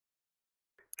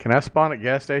Can I spawn at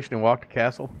gas station and walk to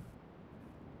castle?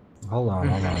 Hold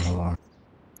on.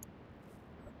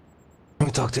 Let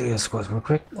me talk to the squad real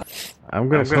quick. I'm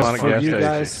gonna spawn at For gas you station.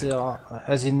 guys,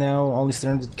 as you know, only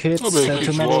standard kits, Oh, baby,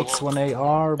 2 please medics, walk. 1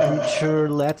 AR, breacher,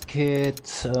 lead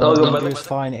kit, go, Thunder is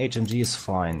fine, HMG is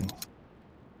fine.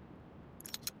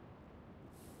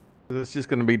 It's just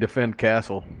gonna be defend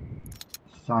castle.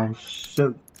 Fine.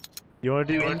 So, You wanna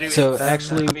do? So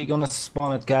actually we're gonna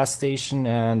spawn at gas station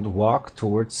and walk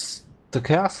towards the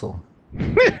castle.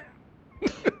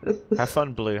 Have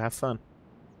fun, Blue. Have fun.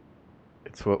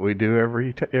 It's what we do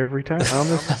every time on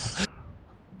this.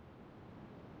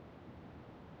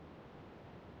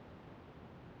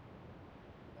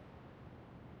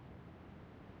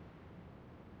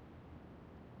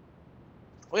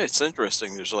 Well, it's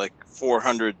interesting. There's like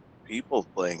 400 people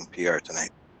playing PR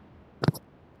tonight.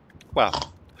 Wow.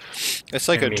 It's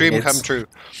like a dream come true.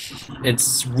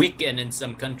 It's weekend in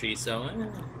some countries, so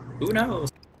who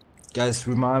knows? Guys,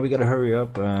 we gotta hurry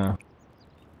up. Don't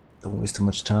waste too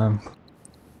much time.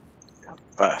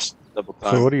 Fast. Double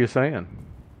time. So what are you saying?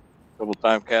 Double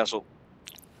time castle.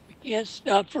 Yes,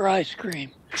 stop for ice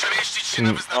cream.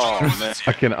 Oh, man.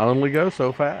 I can only go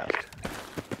so fast.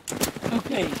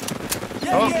 Okay.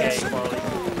 Okay, Farley.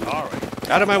 All right.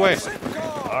 Out of my way.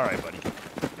 All right, buddy.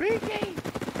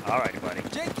 All right, buddy.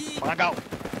 Come on, go. Go.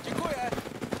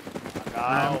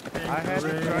 I had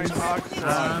to try and talk.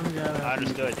 I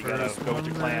understood. You gotta go with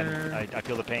your plan. I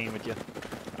feel the pain with you.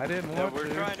 I didn't Yeah, want we're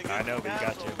to. trying to get I know, to but you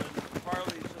got castle, and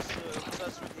Farley's just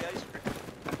obsessed with the ice cream.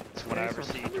 It's when I ever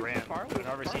see Duran. When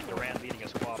I ever see Duran leading a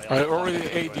squad. I already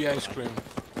ate the ice cream.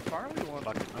 Farley wants.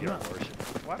 Fucking pure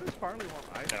worship. Why does Farley want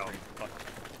ice No. cream? Fuck.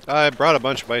 I brought a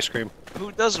bunch of ice cream.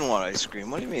 Who doesn't want ice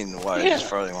cream? What do you mean? Why Yeah. does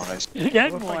Farley want ice cream? Who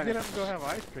doesn't Well, if I want get it? up and go have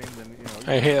ice cream, then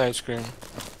I hate ice cream.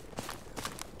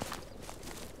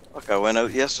 Look, I went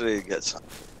out yesterday to get some.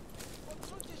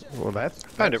 Well, that's. I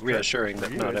find it that's reassuring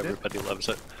that treacherous for you, not isn't it? everybody loves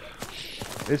it.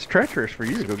 It's treacherous for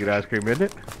you to go get ice cream, isn't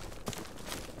it?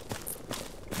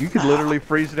 You could literally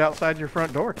freeze it outside your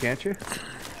front door, can't you?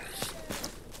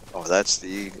 Oh, that's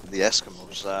the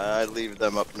Eskimos. I leave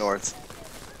them up north.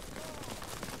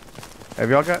 Have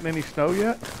y'all gotten any snow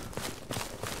yet?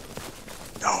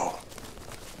 No.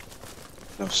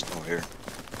 No snow here.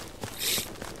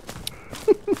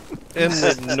 In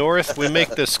the north, we make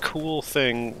this cool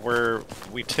thing where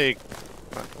we take,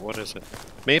 what is it?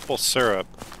 Maple syrup.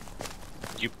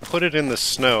 You put it in the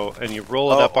snow and you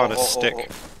roll it up on a stick.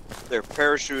 They're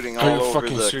parachuting Are all you over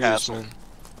fucking the serious, castle. man?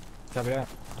 Copy that.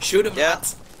 Shoot him, Yeah.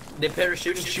 lads. They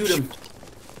parachute and shoot him.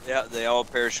 Yeah, they all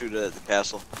parachuted at the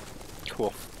castle.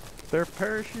 Cool. They're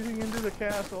parachuting into the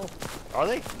castle. Are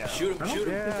they? No. Shoot him, shoot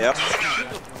him. Yeah. Yep.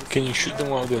 Can you shoot them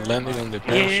while they're landing on the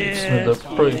parachutes? Yes,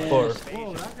 that's pretty yes. far.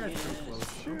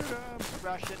 Shoot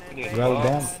 'em. Well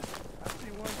done. I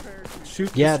see one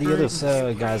parachute. Yeah, the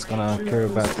other guy's gonna care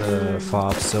about the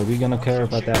fob, so we're gonna care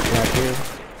about that flag here.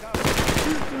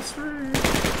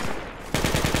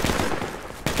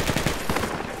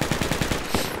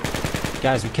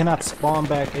 Guys, we cannot spawn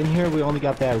back in here. We only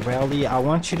got that rally. I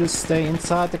want you to stay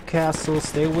inside the castle.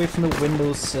 Stay away from the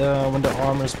windows when the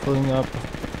armor's pulling up.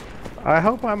 I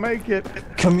hope I make it.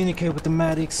 Communicate with the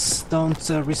medics. Don't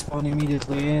respawn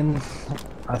immediately in.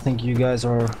 I think you guys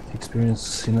are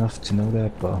experienced enough to know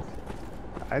that, but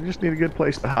I just need a good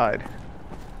place to hide.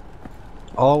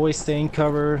 always stay in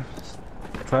cover.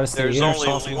 Try to stay There's in as only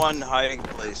possible. one hiding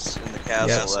place in the castle.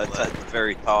 Yes. That's at the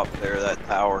very top there, that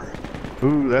tower.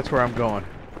 Ooh, that's where I'm going.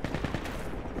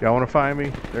 Y'all want to find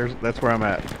me? That's where I'm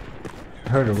at.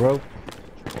 Heard a rope.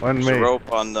 One There's me. a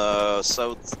rope on the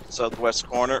southwest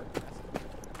corner.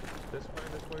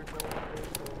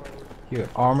 Your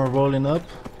armor rolling up.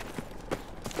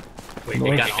 Wait,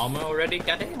 they got armor already?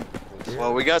 Goddamn.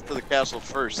 Well, we got to the castle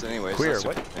first, anyways. Queer, That's a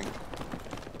what? good thing.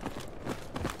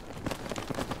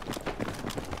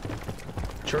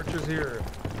 Church is here.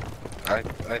 I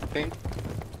think.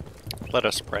 Let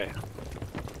us pray.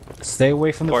 Stay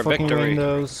away from the For fucking victory.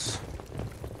 windows.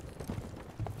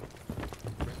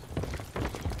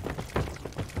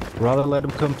 Rather let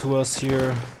them come to us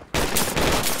here.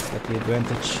 Get the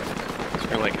advantage. So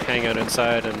we're like hang out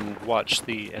inside and watch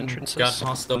the entrances. Got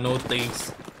hostile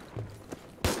notice.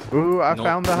 Ooh, I No-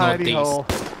 found the no hidey these. hole.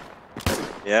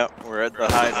 Yeah, we're at the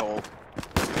hide hole.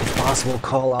 If possible,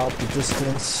 call out the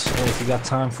distance if you got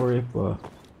time for it, but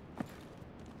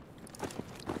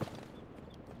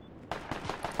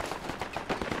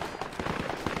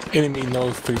Enemy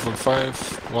north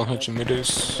 345, 100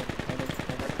 meters.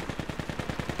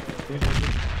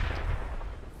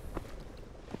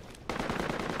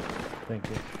 Thank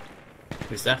you.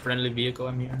 Is that friendly vehicle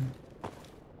I'm hearing?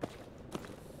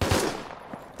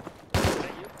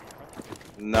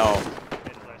 No.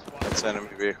 That's enemy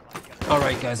vehicle.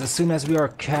 Alright guys, as soon as we are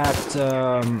capped,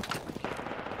 we're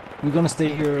gonna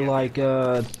stay here like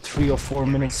 3 or 4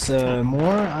 minutes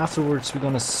more. Afterwards we're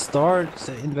gonna start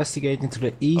investigating to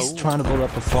the east, trying to build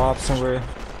up a fob somewhere.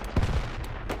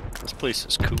 This place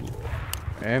is cool.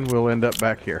 And we'll end up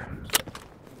back here.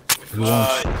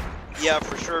 Yeah,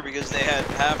 for sure, because they had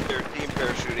half their team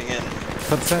parachuting in.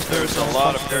 But There's a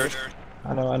lot of parachute.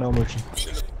 I know, Merchant.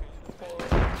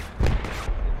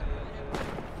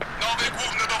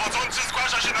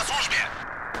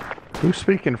 Who's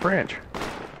speaking French?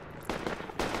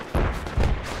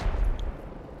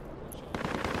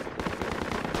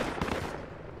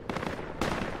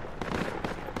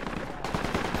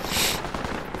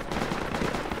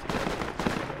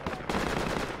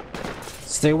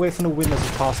 Stay away from the windows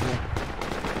if possible.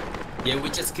 Yeah,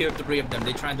 we just killed 3 of them.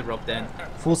 They're trying to rob them.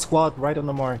 Full squad, right on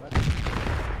the mark.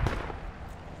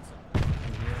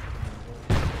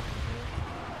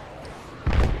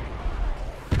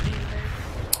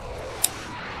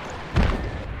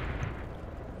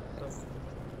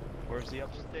 Where's the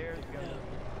upstairs?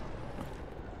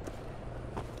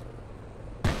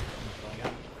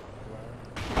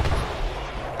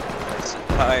 It's a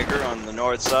Tiger on the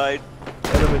north side.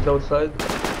 Enemies outside.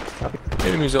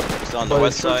 Enemies up. It's on the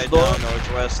west side now,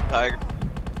 northwest Tiger.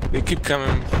 They keep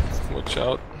coming. Watch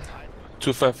out.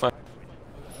 255.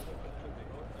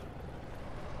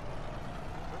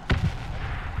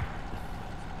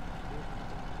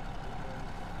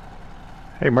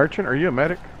 Hey, Merchant, are you a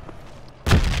medic?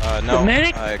 No, The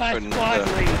medic I by couldn't, squad lead.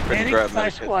 couldn't Medic grab by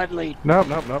medikit. squad lead.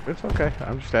 Nope, it's okay.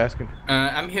 I'm just asking.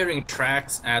 I'm hearing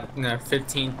tracks at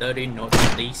 1530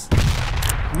 northeast.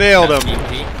 Nailed That's him!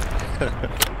 BP.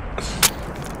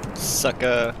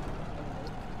 Sucker.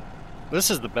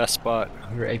 This is the best spot.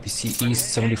 Your APC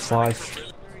East 75.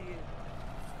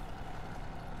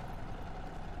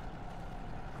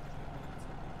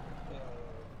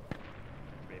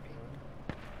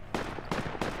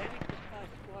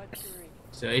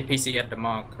 So APC at the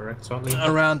mark, correct, Solly?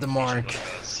 Around the mark.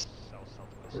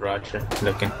 Roger,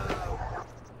 looking.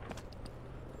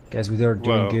 Guys, we are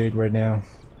doing Whoa. good right now.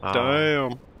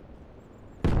 Damn.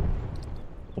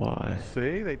 Why?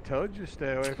 See, they told you to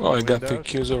stay away from Oh, the I got 3 windows.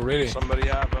 kills already. Somebody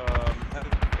have a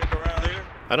pick around here?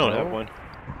 I don't have one.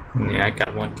 Yeah, I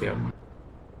got 1 kill.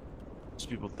 There's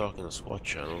people talking on SWAT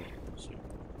channel.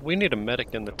 We need a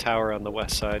medic in the tower on the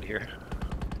west side here.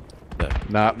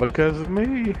 Not because of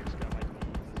me.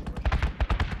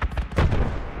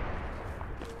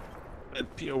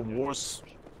 And Pierre Wars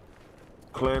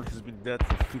clan has been dead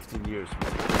for 15 years.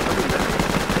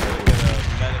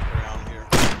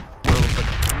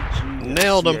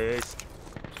 Nailed him.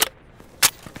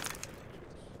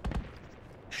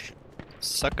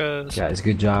 Suckers. Guys,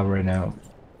 good job right now.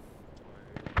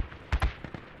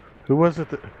 Who was it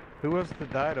that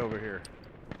died over here?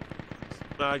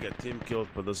 I got team killed,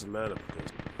 but doesn't matter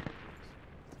because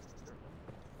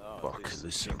fuck this.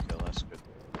 That's good.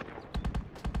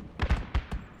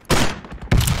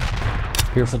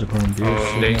 Here for the ground, dude.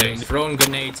 Oh, they throwing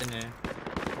grenades in there.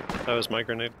 That was my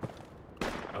grenade.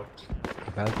 Oh.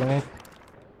 Bad grenade?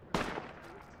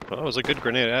 Well, that was a good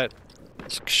grenade. That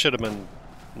should have been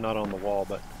not on the wall,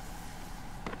 but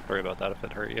worry about that if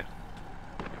it hurt you.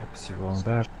 APC rolling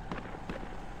back.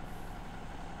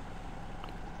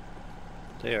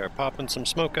 They are popping some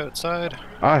smoke outside.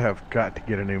 I have got to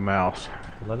get a new mouse.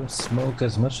 Let them smoke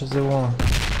as much as they want.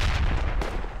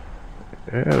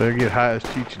 Yeah, they'll get high as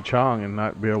Cheech and Chong and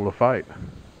not be able to fight.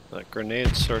 That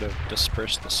grenade sort of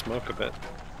dispersed the smoke a bit.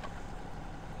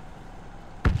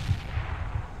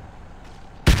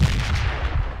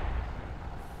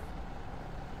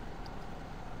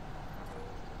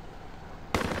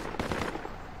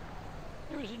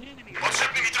 There was an enemy.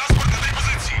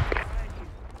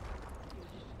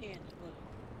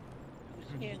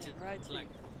 Right there.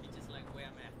 Just like where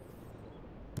I'm at.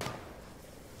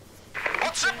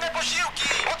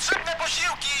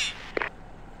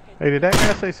 Hey, did that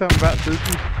guy say something about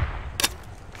Suki?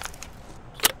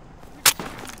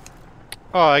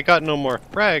 Oh, I got no more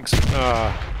frags.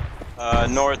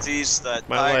 Northeast, that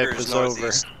My life Tiger's is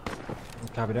northeast.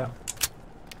 over. Copy that.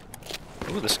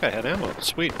 Ooh, this guy had ammo.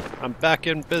 Sweet. I'm back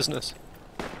in business.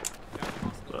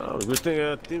 Good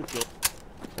thing team killed.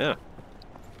 Yeah.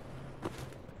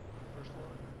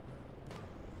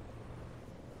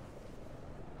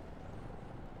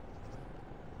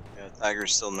 Yeah,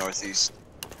 Tiger's still northeast.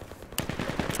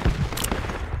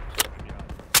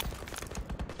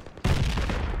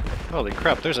 Holy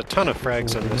crap, there's a ton of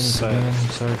frags in this,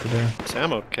 sorry for that. this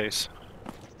ammo case.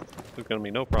 There's gonna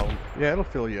be no problem. Yeah, it'll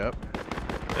fill you up.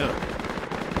 Yeah.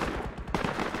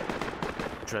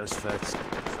 transfects.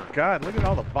 God, look at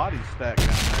all the bodies stacked down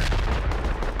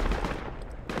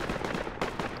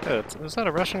Yeah, is that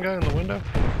a Russian guy in the window?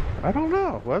 there. I don't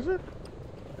know. Was it?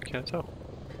 I can't tell.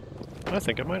 I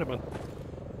think it might have been.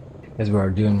 Guys, we are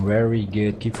doing very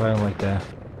good. Keep fighting like that.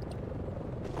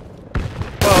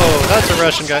 Whoa, that's a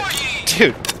Russian guy.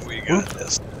 Dude. We got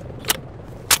this.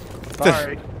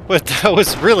 Sorry. But that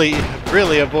was really,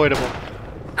 really avoidable.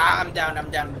 Ah, I'm down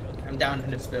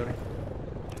in this building.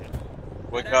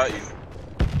 What got you?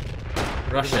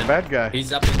 Russian. Bad guy.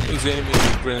 He's up in the... There's enemy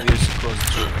grenadiers across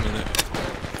the truck,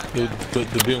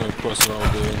 the building across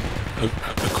our building,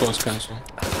 across castle.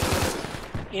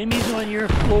 Enemies on your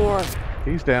floor.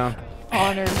 He's down.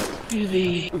 Honor to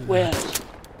the west.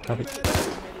 Copy.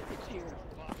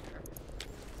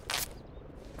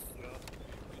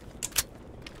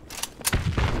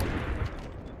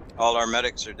 All our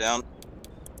medics are down.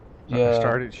 I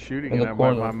started shooting and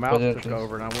my mouse took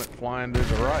over and I went flying to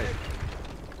the right.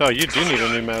 Oh, you do need a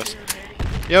new mouse.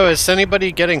 Yo, is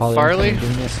anybody getting Farley?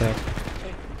 Give me a sec.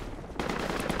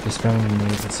 Just trying to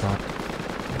move it up.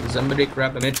 Somebody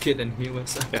grab a medkit and heal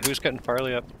us. Yeah, who's getting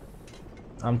Farley up?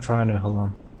 I'm trying to, hold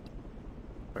on.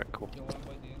 Alright, cool.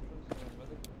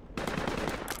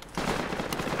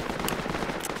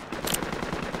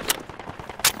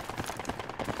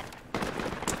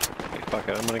 Okay, fuck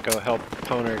it, I'm gonna go help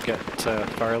Poner get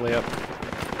Farley up.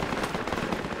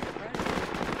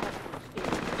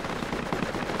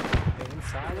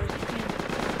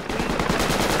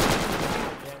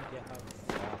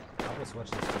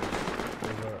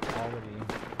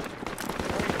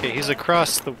 Okay, he's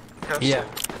across the... Yeah.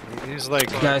 He's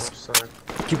like... Guys,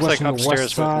 keep he's like watching the upstairs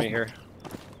west with side. me here.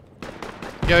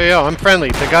 Yo, I'm friendly.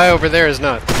 The guy over there is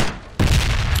not.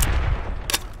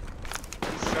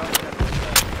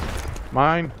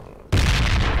 Mine.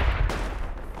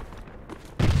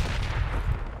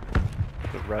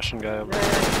 The Russian guy over there.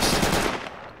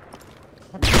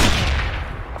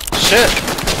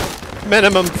 Shit!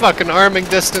 Minimum fucking arming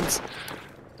distance.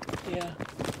 Yeah.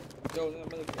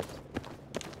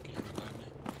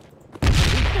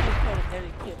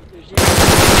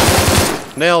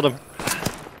 Nailed him.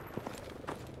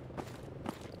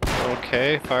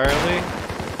 Okay, Farley.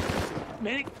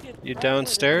 You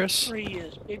downstairs?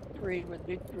 Big three where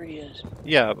big three is.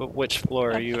 Yeah, but which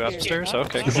floor are you? Upstairs?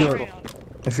 Okay, cool.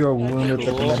 If you are wounded,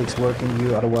 let the medics work on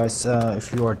you. Otherwise,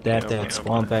 if you are dead, then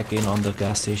spawn back in on the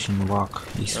gas station walk.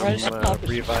 I'm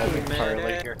reviving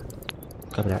Farley here.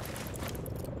 Copy that.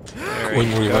 When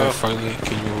you revive Farley,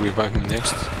 can you revive me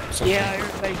next? Something? Yeah,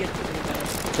 everybody gets to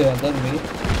revive. Yeah, that's me.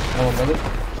 I'm a medic.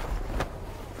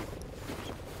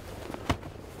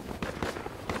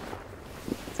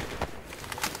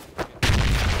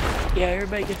 Yeah,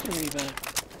 everybody gets to revive.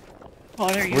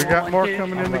 Honor, you We got want more to?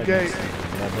 coming in the gate.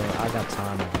 I got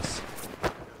time on this.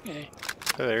 Okay.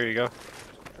 Oh, there you go.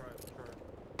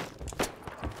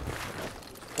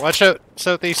 Watch out,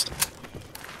 southeast.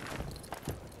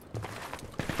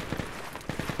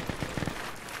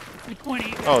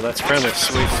 Oh, that's friendly.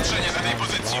 Sweet.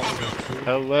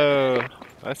 Hello.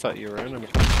 I thought you were enemy.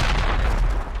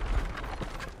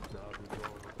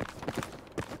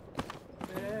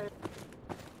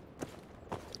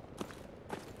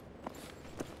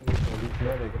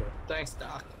 Thanks,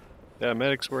 Doc. Yeah,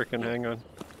 medic's working. Hang on.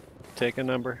 Take a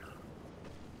number.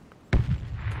 Can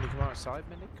you come outside,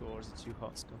 medic, or is it too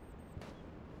hot still?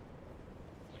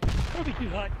 Probably too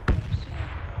hot.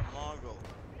 Mongol.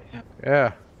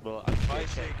 Yeah. Well, If I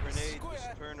say grenade,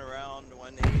 just turn around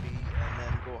 180 and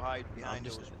then go hide behind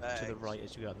those bags. to the right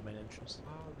as you go out the main entrance.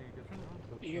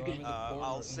 You're getting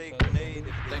I'll say grenade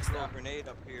if they throw a grenade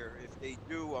up here. If they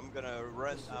do, I'm gonna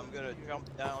run. I'm gonna jump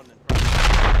down and try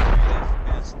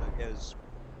to get his.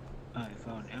 I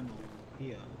found ammo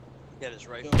here. Get his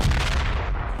rifle.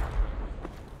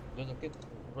 There's a kid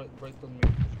right on me.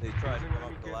 They try to come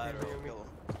up the ladder, I'll kill him.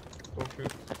 Okay.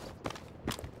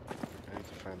 I need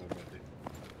to find a medic.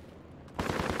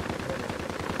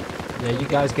 Yeah, you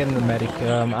guys get in the medic.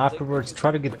 Afterwards,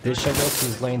 try to get this, I guess.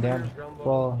 He's laying down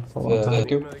for a long time.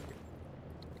 Thank you.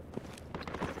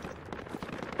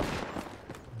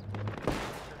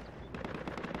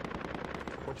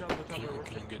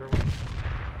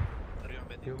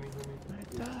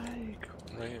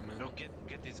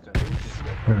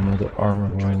 Another armor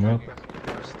line up.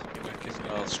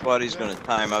 Well, Spotty's gonna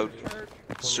time out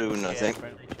soon, I think.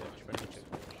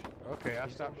 Okay, I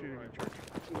stopped shooting at church.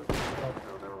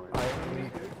 I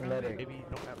need medic. Maybe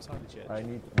not outside the church. I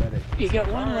need medic. You got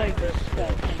one leg that's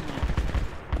got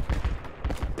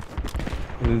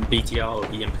BTR or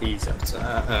EMPs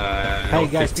outside. Hey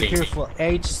guys, 15. be careful.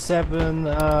 H7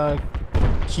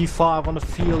 key 5 on the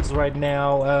fields right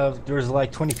now. There's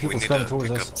like 20 people coming towards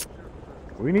us.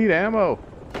 We need ammo.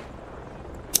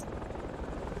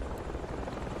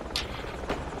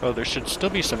 Oh, there should still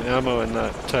be some ammo in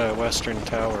that western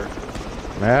tower.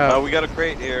 Yeah. We got a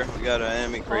crate here. We got an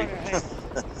enemy crate.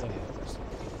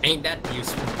 Ain't that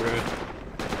useful, bro?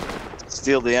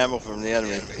 Steal the ammo from the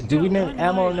enemy. Do we need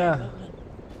ammo or not?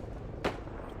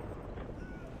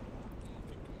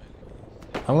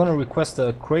 I'm gonna request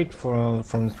a crate from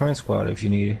the current squad if you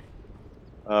need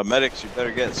it. Medics, you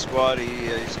better get squad.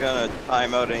 He's gonna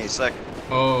time out any second.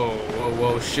 Oh, whoa,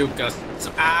 whoa, shoot us.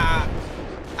 Ah!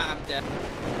 I'm dead.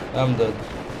 I'm dead.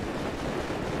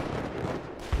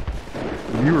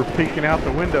 You were peeking out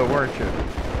the window, weren't you?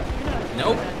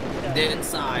 Nope. Dead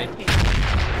inside.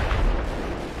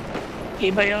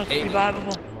 Anybody else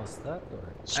revivable?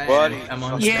 Squad.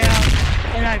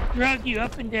 Yeah, and I drug you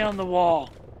up and down the wall.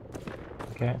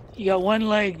 Okay. You got one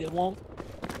leg that won't.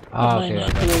 Okay.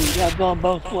 I've gone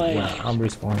both ways. Yeah, I'm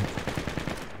respawning.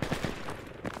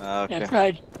 Okay. I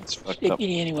tried That's fucked sticking up.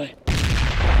 you anyway.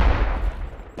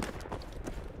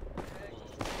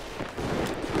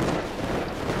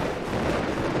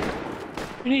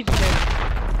 We need to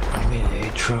I mean,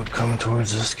 a truck coming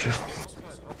towards us. Careful.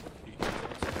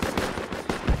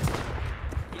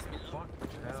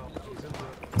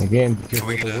 Again, because of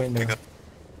the window.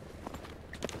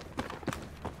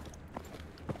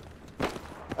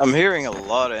 I'm hearing a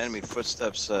lot of enemy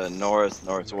footsteps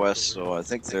northwest, so I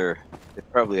think they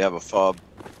probably have a fob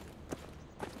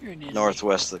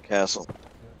northwest of the castle.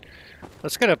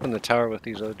 Let's get up in the tower with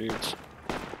these other dudes.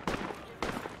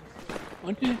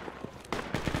 Okay.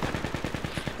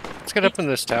 Let's get up in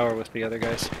this tower with the other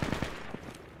guys.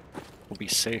 We'll be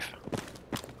safe.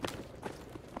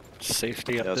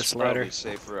 Safety up this ladder. Probably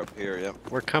safer up here. Yep.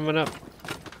 We're coming up.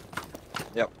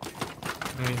 Yep.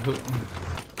 I mean,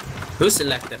 who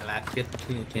selected that kit?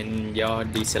 Can y'all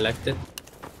deselect it?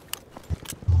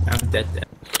 I'm dead then.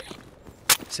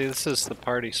 See, this is the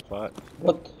party spot.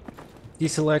 What?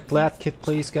 Deselect lat kit,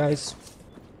 please, guys.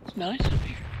 It's nice up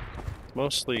here.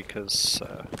 Mostly because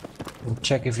We'll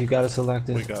check if you got it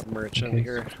selected. we got merchant Okay.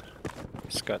 here.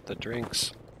 He's got the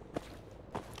drinks.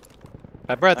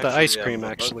 I brought the ice yeah, cream I'm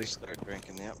about to actually. start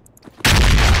drinking, yep.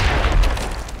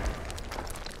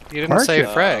 You didn't say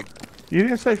Merchant. frag. You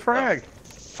didn't say frag.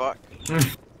 Fuck.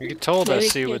 You told us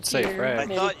Medic you would gets say here.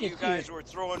 frag. I thought you guys were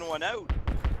throwing one out.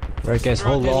 Right, guys,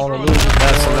 hold Throw on. it. A little bit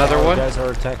That's more. another Our one? guys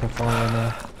are attacking from right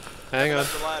now. Hang on.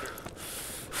 The ladder.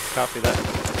 Copy that.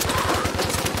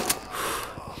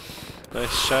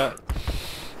 Nice shot.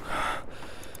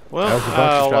 Well, That was a bunch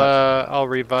of shots. I'll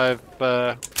revive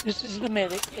This is the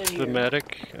medic. the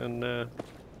medic, and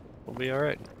we'll be all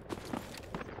right.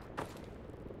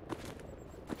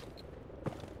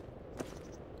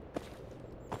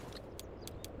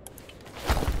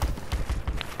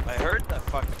 I heard that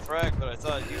fucking frag, but I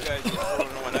thought you guys were throwing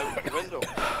one out the window.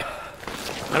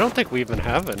 I don't think we even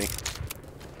have any.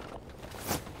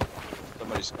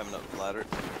 Somebody's coming up the ladder.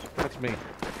 That's me.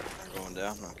 Going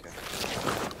down. Okay.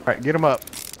 Alright, get him up.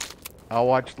 I'll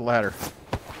watch the ladder.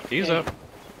 He's up.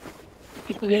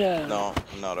 People get a. No,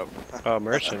 I'm not up. Oh,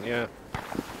 merchant, yeah.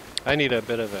 I need a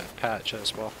bit of a patch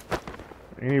as well.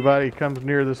 Anybody comes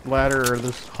near this ladder or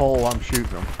this hole, I'm shooting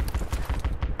them.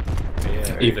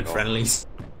 Yeah. Even friendlies.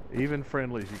 Even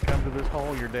friendlies. You come to this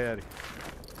hole, you're dead.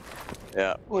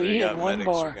 Yeah. Well, we you got had one medics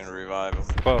bar. who can revive them.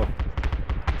 Whoa.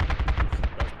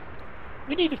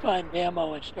 We need to find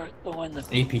ammo and start throwing the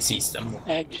APC stuff.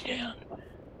 bags down.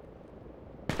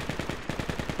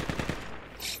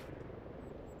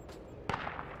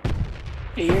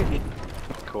 Hey, you're good.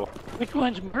 Cool. Which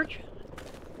one's merchant?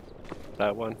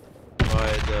 That one.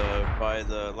 By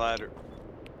the ladder.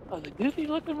 Oh, the goofy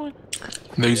looking one?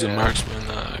 There's Yeah. a marksman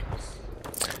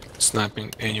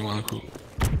sniping anyone who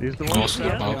He's the one goes to the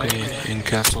Yeah. balcony in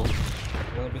castle.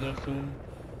 Gonna be there soon.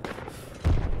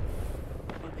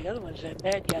 Well, the other one's that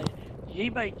bad guy. Did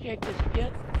anybody check this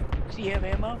kit? Does he have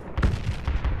ammo?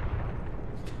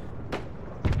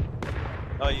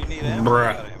 Oh, you need ammo? Bruh.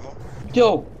 I got ammo.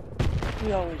 Yo!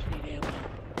 We always need ammo.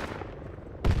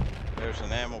 There's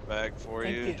an ammo bag for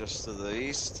Thank you, you. just to the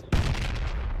east.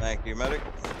 Thank you, medic.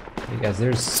 Hey guys,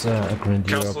 there's a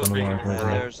grenadier up Castle's on the being mark right And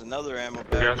now. there's another ammo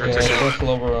bag. Yeah, first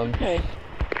overrun. Okay.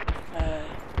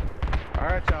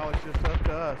 Alright, y'all, it's just up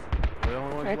to us. We're the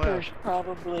only ones Wrecker's left.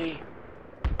 probably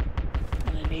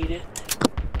gonna need it.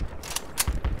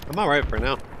 I'm all right for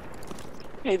now.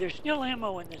 Hey, there's still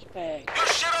ammo in this bag.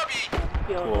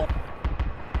 Filled Cool. up.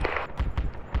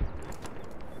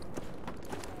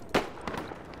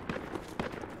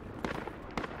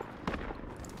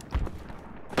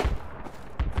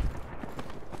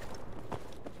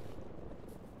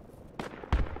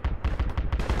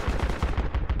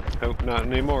 Nope, not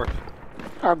anymore.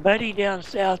 Our buddy down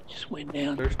south just went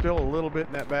down. There's still a little bit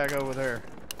in that bag over there.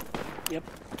 Yep.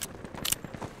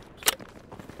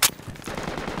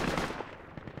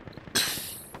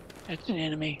 That's an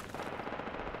enemy.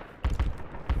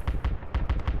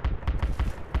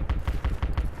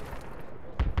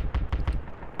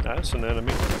 That's an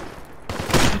enemy.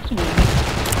 That's an enemy.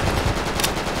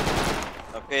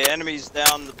 Okay, enemies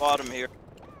down the bottom here.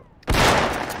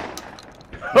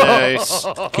 Nice.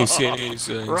 Can you see any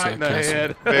Right in the castle?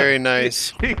 head. Very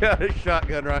nice. He got a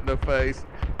shotgun right in the face.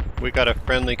 We got a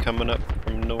friendly coming up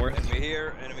from north. Enemy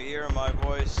here on my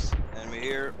voice. Enemy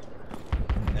here.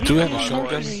 Do you have a on my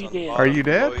shotgun? voice, on the Are you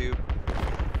bottom dead? below you.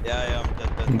 Yeah, yeah, I'm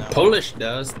dead now. Polish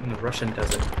does, and the Russian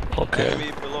doesn't. Okay.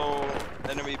 Enemy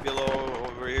below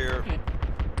over here. I'm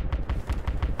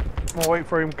gonna wait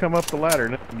for him to come up the ladder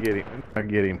and then get him. I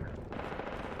get him.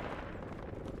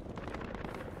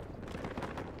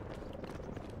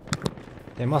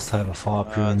 They must have a far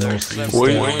there's northeast.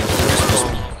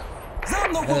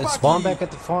 Spawn back at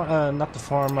the farm, not the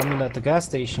farm, I mean at the gas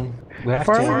station. We have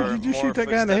Farmer, to. did you shoot that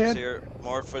guy in the head? Here.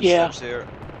 More footsteps here.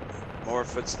 More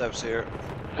footsteps here.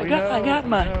 I got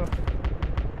my.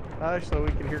 Hush, so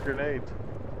we can hear grenades.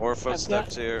 More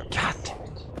footsteps here. God damn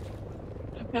it.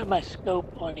 I've got my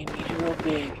scope on him. He's real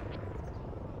big.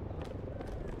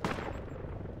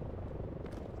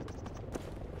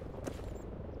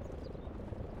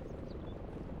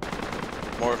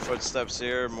 More footsteps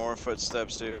here. More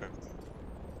footsteps here.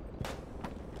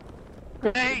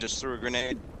 Grenade. Just threw a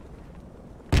grenade.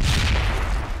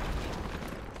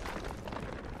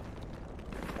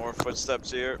 More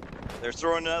footsteps here. They're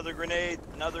throwing another grenade.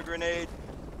 Another grenade.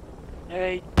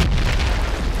 Hey.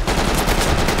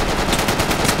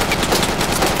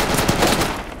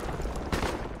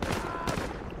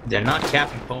 They're not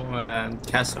capping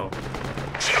castle.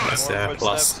 That's More a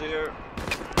plus. footsteps here.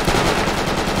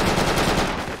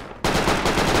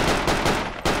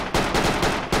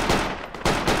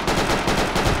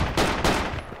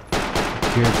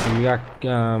 Careful, we got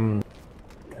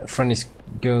friendlies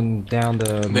going down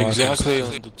the Exactly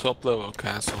on the top level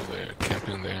castle there,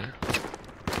 camping there.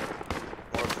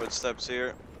 More footsteps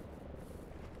here.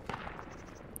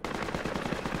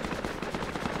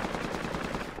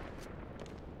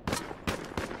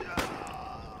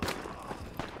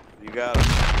 You got him.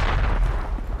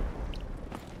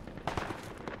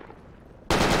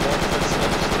 More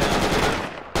footsteps down here.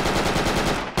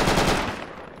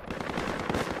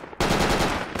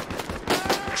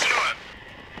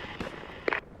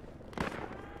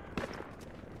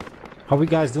 How we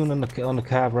guys doing on the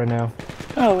cab right now?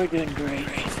 Oh, we're doing great.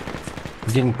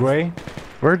 Getting gray?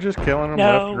 We're just killing them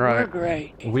No, left and right. we're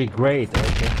great. We great,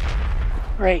 okay.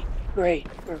 Great, great.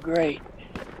 We're great.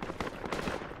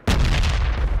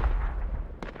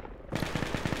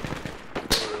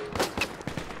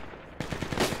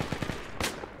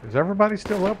 Is everybody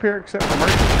still up here except for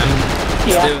Mercy?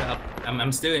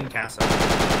 I'm still in castle.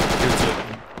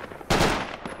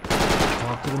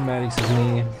 Talk to the medics if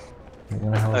needed. They're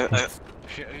gonna help us.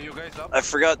 You guys up? I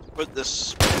forgot to put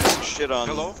this shit on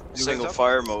single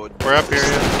fire mode. We're up here,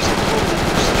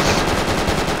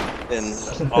 In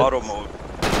auto mode.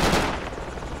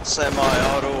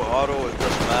 Semi-auto, auto, it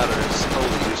doesn't matter. It's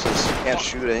totally useless. You can't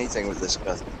shoot anything with this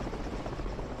gun.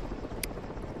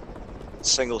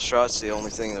 Single shot's the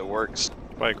only thing that works.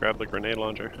 I grabbed the grenade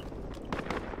launcher.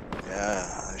 Yeah,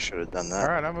 I should have done that.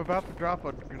 Alright, I'm about to drop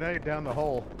a grenade down the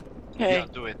hole. Okay. Yeah,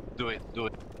 do it.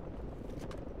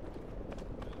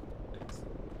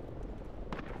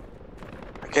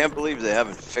 I can't believe they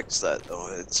haven't fixed that though.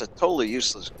 It's a totally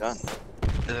useless gun.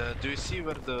 Do you see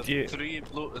where the three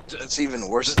blue... It's even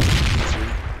worse than the T3.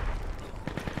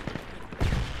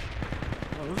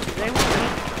 They want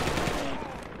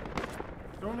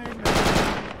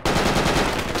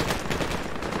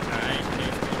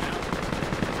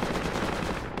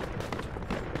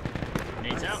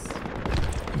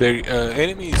Their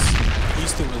enemies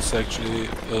east of us actually,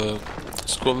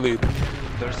 squad lead.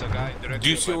 There's a guy Do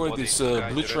you see where this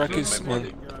blue truck is,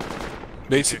 man?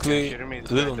 Basically, a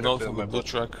little north of the blue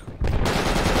truck.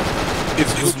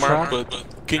 It's a good mark, but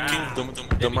can you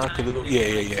the mark a little?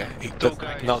 Yeah.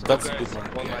 No, that's a good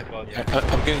mark. Yeah.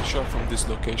 I'm getting shot from this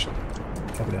location.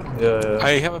 Yeah.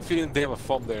 I have a feeling they have a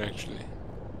fob there actually.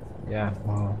 Yeah,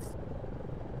 wow.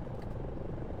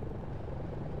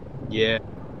 Yeah,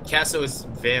 castle is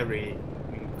very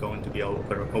going to be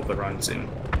overrun soon.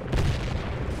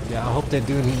 Yeah, I hope they're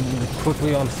doing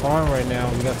quickly on farm right now.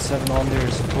 We got 7 on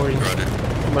there supporting.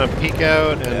 I'm gonna peek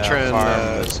out and try and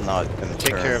not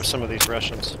take care of some of these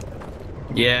Russians.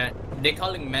 Yeah, they're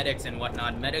calling medics and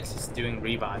whatnot. Medics is doing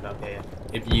revive up here.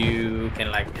 If you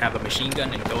can like have a machine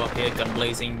gun and go up here, gun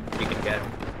blazing, you can get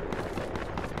them.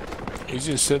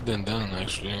 Easier said than done,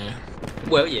 actually. Yeah.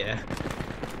 Well, yeah.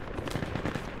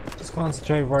 Just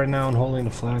concentrate right now on holding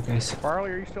the flag, guys.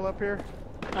 Farley, are you still up here?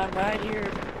 I'm right here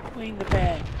between the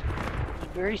bags. A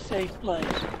very safe place.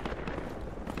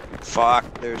 Fuck,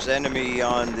 there's enemy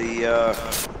on the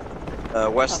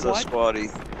west of Squatty.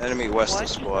 Enemy west of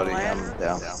Squatty. I'm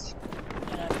down. Safe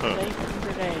from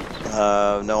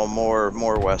grenades. No,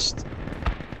 more west.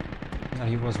 No,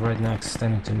 he was right next,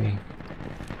 standing to me.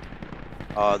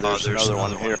 There's another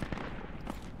one here.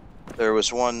 There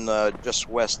was one just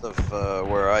west of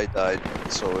where I died,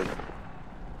 so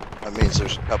that means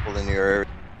there's a couple in your area.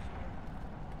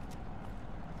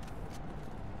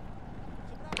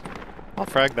 I'll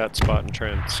frag that spot and try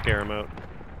and scare him out.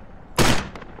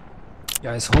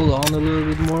 Guys, hold on a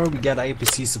little bit more. We got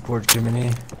APC support,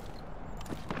 Germany.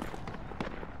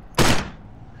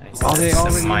 Are they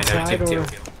already inside or?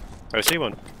 I see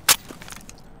one.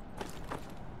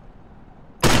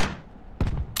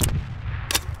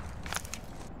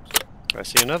 I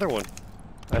see another one.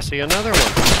 I see another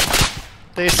one.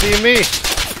 They see me.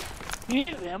 You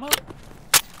have ammo?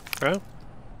 Bro?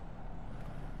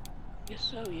 Guess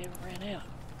so, you haven't ran out.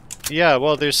 Yeah,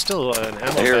 well, there's still an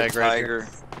ammo bag right here.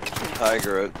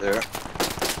 Tiger out there.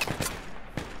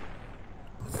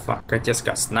 Fuck, I just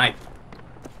got sniped.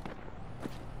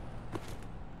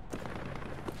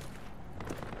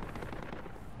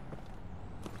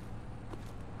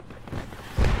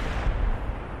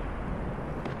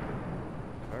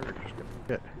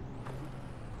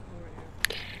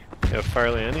 Yeah,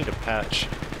 Farley, I need a patch.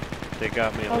 They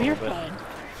got me a little you're bit. fine.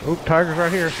 Oh, Tiger's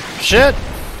right here. Shit!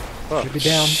 Oh, should be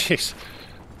down. Jeez.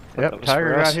 Yep,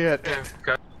 Tiger got hit.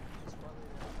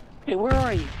 Hey, where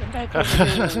are you? Come back over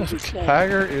here.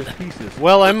 Tiger is pieces.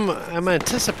 Well, I'm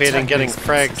anticipating getting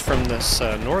fragged from this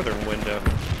northern window.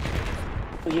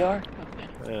 Oh, you are?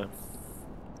 Okay. Yeah.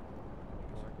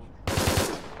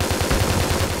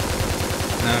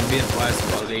 Be advised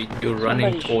while you're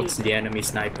running towards the enemy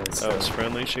snipers. So. Oh, it's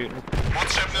friendly shooting.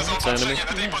 It's enemy.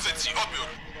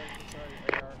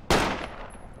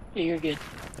 Yeah, you're good.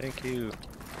 Thank you.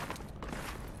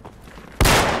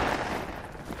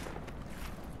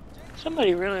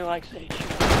 Somebody really likes that shot.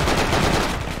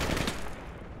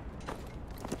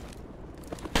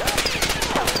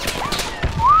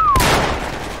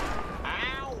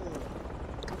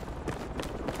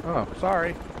 Oh,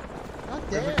 sorry. God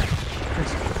damn.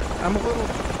 I'm a little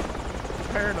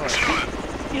paranoid.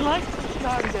 You like the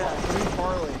shotgun? Need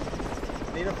Farley.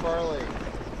 Need a Farley.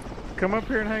 Come up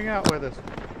here and hang out with us.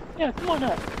 Yeah, come on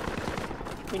up.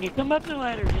 When you come up the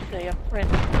ladder, just say, I'm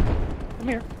friendly. Come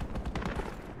here.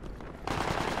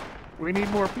 We need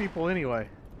more people anyway.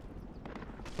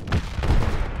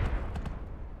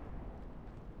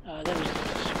 That was a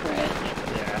scratch.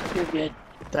 Yeah. You're good.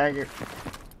 Tiger.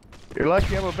 You're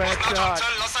lucky I'm a bad shot.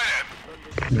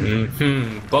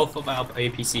 Both of our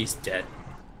APCs dead.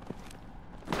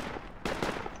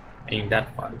 Ain't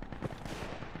that fun.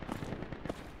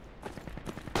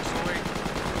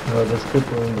 There's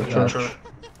people in the church.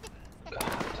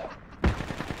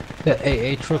 The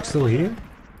AA truck still here?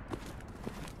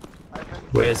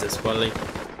 Where is this, Wally?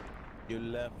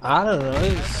 I don't know.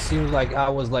 It seems like I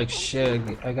was like shit.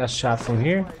 I got shot from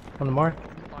here, on the mark.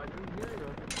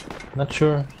 Not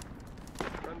sure.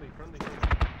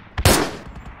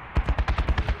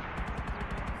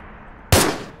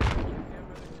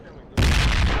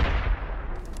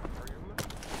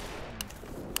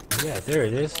 Yeah, there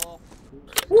it is.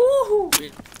 Woohoo!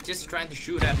 It's just trying to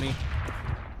shoot at me.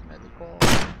 Medical.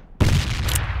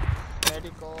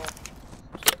 Medical.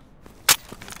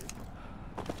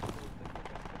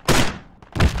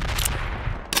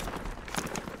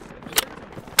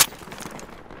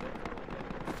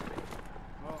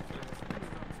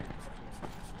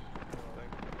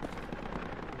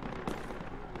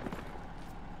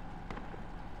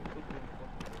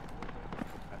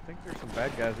 I think there's some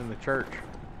bad guys in the church.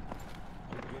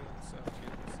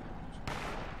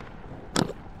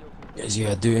 Yes,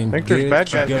 yeah, doing I think good. there's bad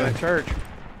guys in the church.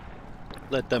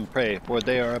 Let them pray, for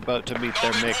they are about to meet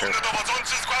their maker.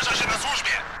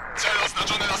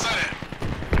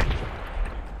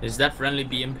 Is that friendly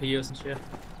BMP or some shit?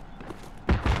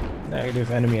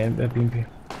 Negative enemy BMP.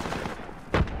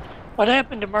 What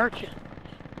happened to Merchant?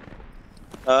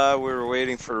 We were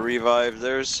waiting for a revive.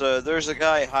 There's a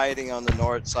guy hiding on the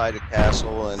north side of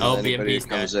castle, and anybody who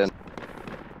comes in,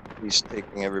 he's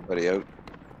taking everybody out.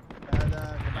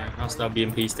 Hostile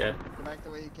BMP's dead. Go back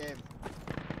the way you came.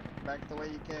 Back the way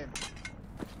you came.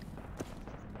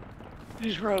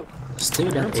 Who's rope?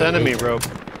 Still that It's enemy rope.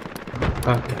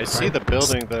 Okay, I see the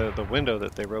building, the window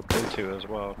that they roped into as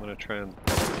well. I'm gonna try and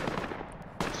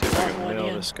see if I can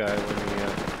nail this guy when he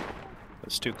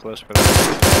it's too close for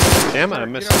that. Damn it, I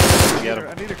missed him. Get him.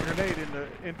 I need a grenade in the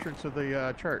entrance of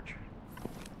the church.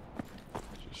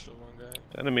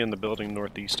 Enemy in the building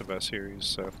northeast of us here.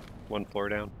 He's one floor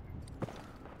down.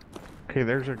 Okay,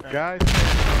 there's a guy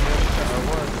standing on the other side.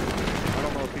 I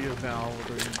don't know if he is now.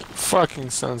 Fucking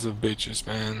sons of bitches,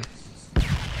 man.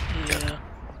 Yeah.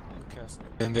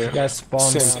 And they're You guys spawn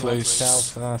same down place.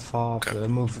 south, far,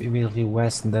 move immediately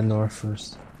west and then north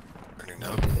first.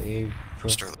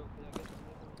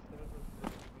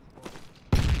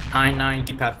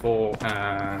 I-90 patrol,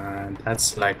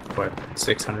 that's like, what,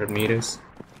 600 meters?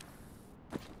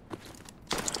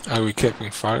 Are we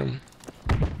keeping farm?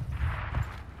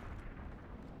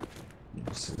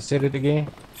 Say it again.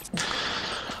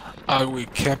 Are we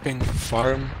capping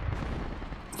farm?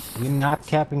 We're not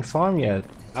capping farm yet.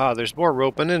 Ah, there's more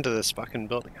roping into this fucking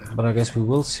building. But I guess we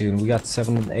will soon. We got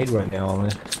 7 and 8 right now on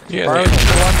it. Yeah.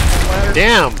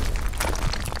 Damn!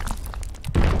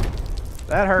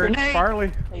 That hurt, Grenade.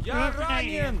 Farley. They threw a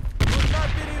grenade in.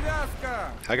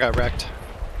 I got wrecked.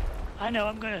 I know,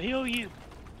 I'm gonna heal you.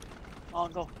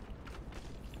 Mongo.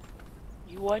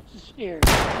 You watch the stairs.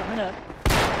 Coming up.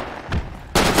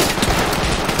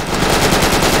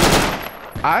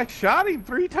 I shot him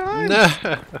 3 times. No.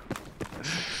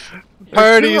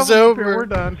 Party's over. We're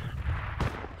done.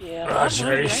 Yeah.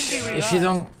 Roger. If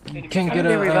you can't get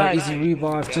an easy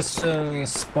revive, just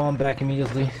spawn back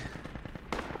immediately.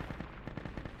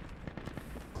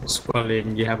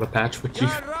 Squalene, you have a patch with you.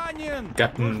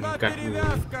 Got little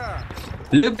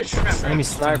bit shrap. Enemy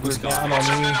sniper down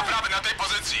on me.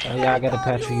 Yeah, I got a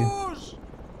patch for you.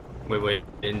 Wait.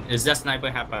 Is that sniper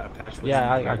have a patch with you?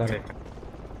 Yeah, I got it.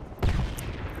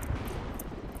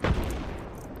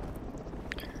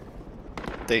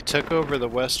 They took over the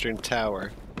western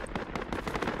tower.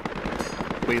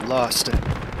 We lost it.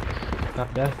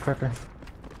 Got that, Cracker.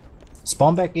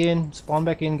 Spawn back in,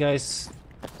 guys.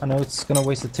 I know it's gonna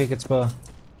waste the tickets, but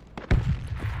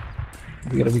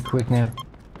we gotta be quick now.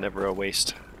 Never a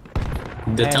waste.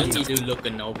 The Tunky dude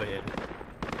looking over here.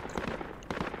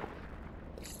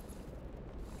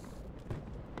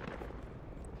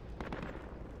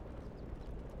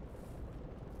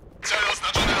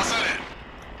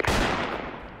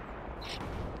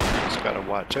 Just gotta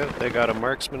watch out. They got a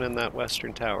marksman in that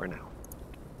western tower now.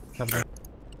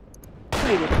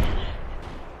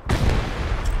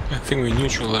 I think we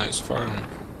neutralized farm.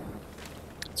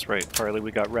 That's right, Farley.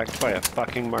 We got wrecked by a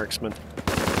fucking marksman.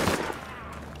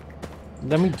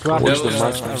 Let me drop Where's the the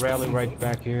marksman? rally right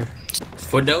back here.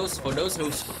 For those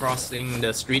who's crossing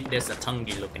the street, there's a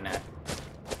Tungi looking at.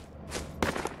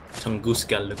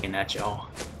 Tunguska looking at y'all.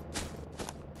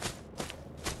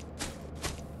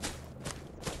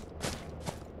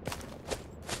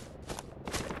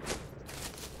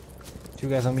 Two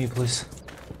guys on me, please.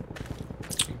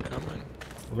 Keep coming.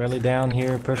 Rally down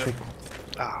here, perfect.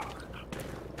 Ah.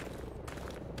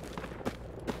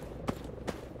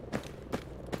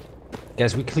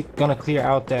 Guys, gonna clear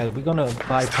out that. We're gonna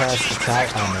bypass the tower.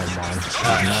 Oh, never mind.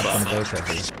 I'm not gonna go that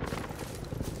way.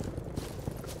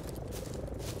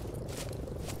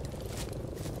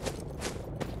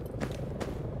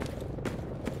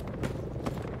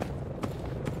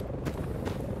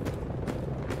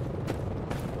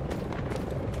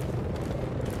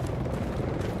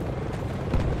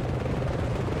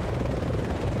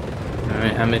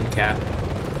 Alright, I'm in cap.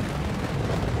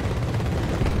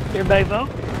 Everybody vote?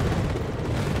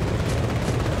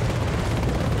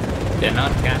 They're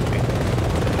not capping.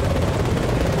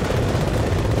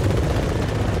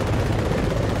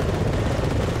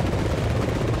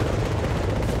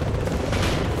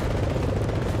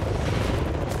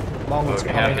 Mongols We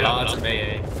have coming. lots of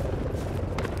AA.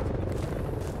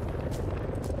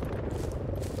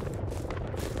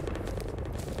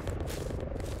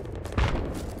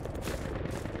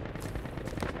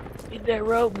 Get that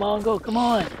rope, Mongo. Come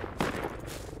on.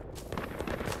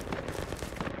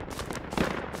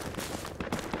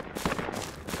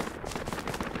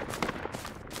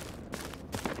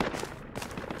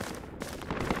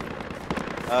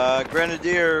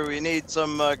 Grenadier, we need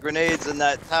some grenades in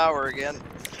that tower again.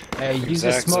 Hey, use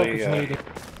the smoke if needed.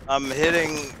 I'm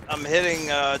hitting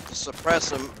to suppress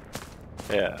them.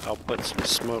 Yeah, I'll put some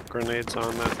smoke grenades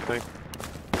on that thing.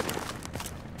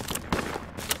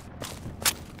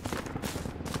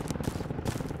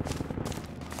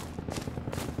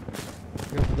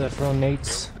 Go for that throw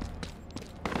nades.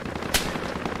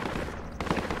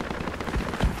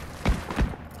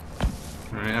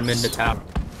 Alright, I'm in the top.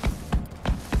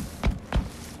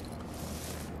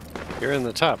 You're in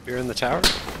the top. You're in the tower?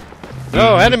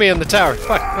 No, enemy in the tower.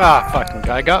 Fuck. Ah, fucking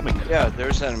guy got me. Yeah,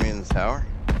 there's enemy in the tower.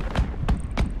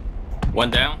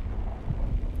 One down.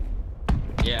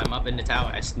 Yeah, I'm up in the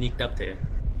tower. I sneaked up there.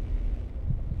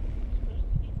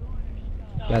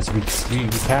 Guys, we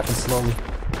capping slowly.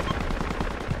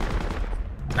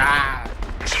 Ah!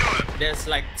 There's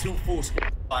like 2 full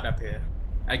squad up here.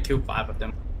 I killed 5 of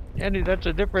them. Andy, that's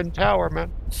a different tower,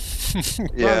 man.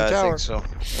 Yeah, I think so.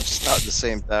 It's not the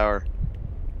same tower.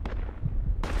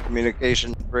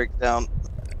 Communication breakdown.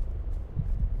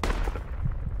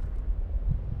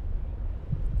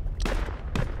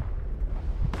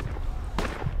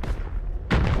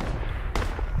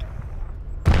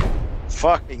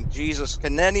 Fucking Jesus,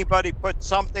 can anybody put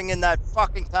something in that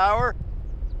fucking tower?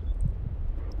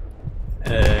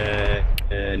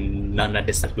 None of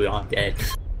this we are dead.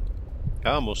 I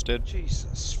almost did.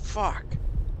 Jesus, fuck.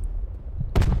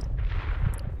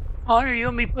 Hunter, you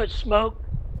want me to put smoke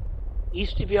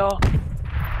east of y'all?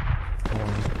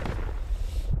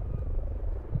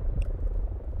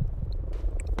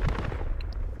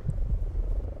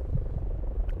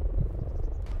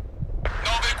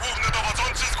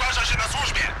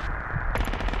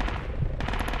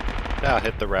 Yeah,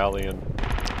 hit the rally and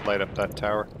light up that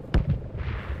tower.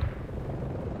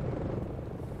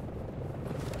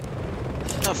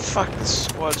 What the fuck? This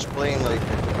squad's playing like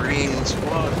a green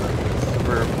squad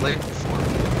never played before.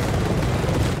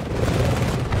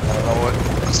 I don't know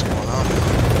what's going on.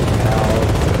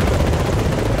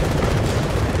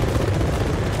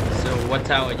 So what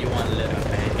tower you want to lit up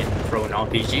and throw an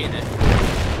RPG in it?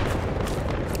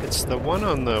 It's the one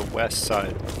on the west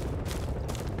side.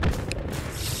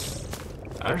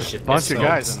 Oh shit, Bunch of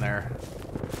guys in there.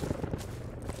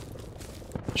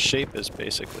 Shape is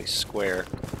basically square.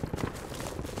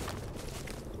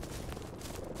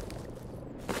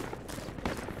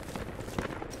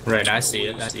 Right, I see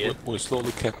it. I see it. We're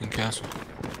slowly capping castle.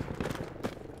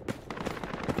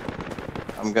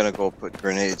 I'm gonna go put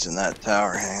grenades in that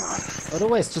tower. Hang on.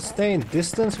 Otherwise, just stay in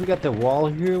distance. We got the wall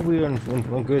here. We're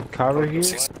in good cover here.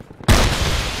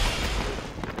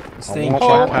 Staying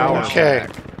Okay.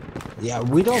 Yeah,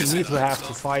 we don't need to have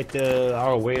to fight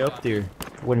our way up there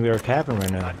when we are capping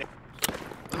right now.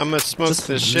 I'm gonna smoke Just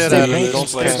the stay shit out of patient, this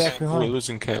stay place. back behind. We're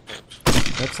losing cap.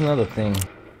 That's another thing.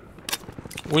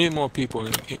 We need more people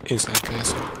inside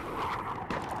castle.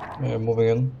 Yeah, moving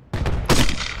in.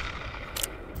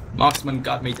 Marksman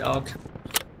got me, dog.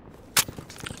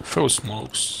 Throw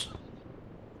smokes.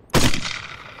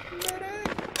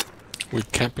 We're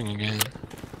camping again.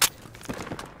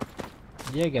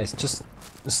 Yeah, guys, just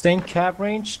stay in cap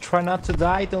range. Try not to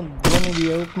die. Don't run in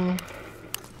the open.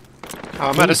 Oh,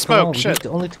 I'm out of smoke. We Shit. need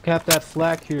only to cap that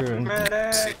flag here. And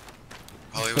it's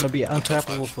gonna be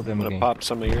untappable for them I'm gonna again. pop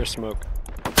some of your smoke.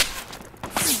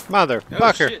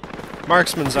 Motherfucker!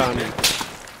 Marksman's on me.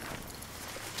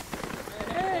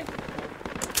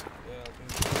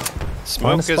 Find a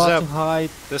Smoke is spot up. to hide.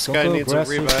 This Don't guy go needs a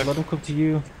aggressive. revive. Let him come to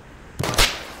you.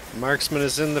 Marksman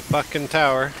is in the fucking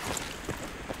tower.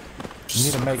 You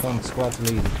need to make on the squad to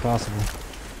lead if possible.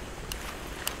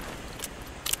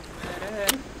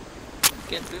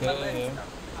 Get through my legs.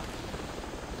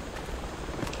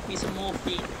 Give me some more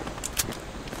feet.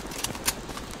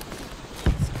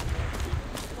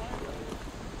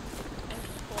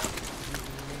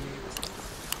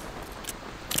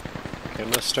 Okay, I'm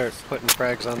gonna start putting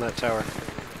frags on that tower.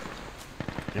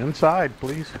 Inside,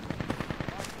 please.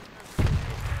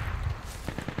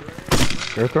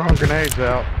 They're throwing grenades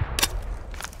out.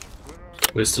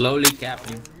 We're slowly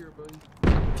capping.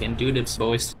 Can do this,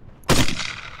 boys.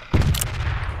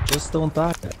 Just don't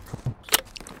die.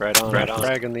 Right on.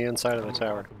 Frag in the inside of the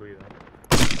tower. There you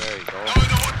go.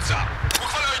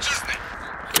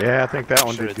 Yeah, I think that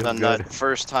one Should did have done good. that the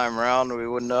first time round. We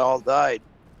wouldn't have all died.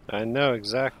 I know,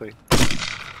 exactly.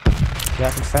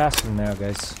 Capping faster now,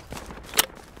 guys.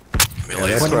 Yeah,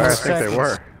 that's where I think they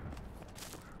were.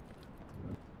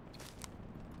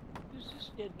 Who's this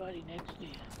dead body next to you?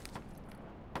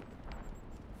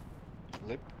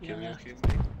 Lip, can Yeah. you hear me?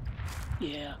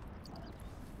 Yeah.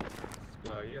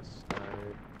 Yes, I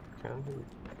can hear you.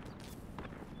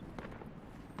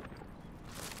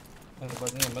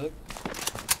 Anybody need a medic?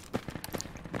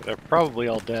 They're probably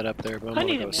all dead up there, but I'm I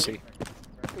gonna need a go medic. see.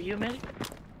 Were you a medic?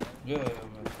 Yeah, man.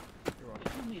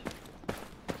 Give me a-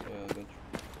 Yeah, good.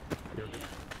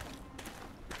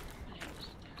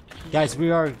 Guys,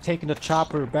 we are taking the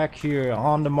chopper back here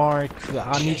on the mark.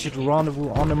 I need you to rendezvous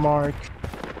on the mark.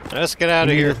 Let's get out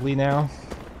of here. Immediately now.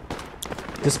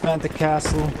 Disband the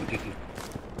castle.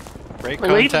 Break We're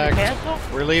leaving the contact. castle?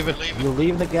 We're leaving. You're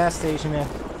leaving the gas station, man.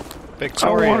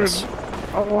 Victorious.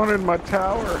 I wanted my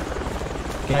tower.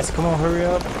 Guys, come on, hurry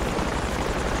up.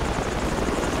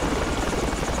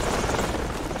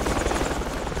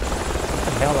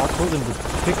 Hell, I told him to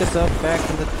pick us up back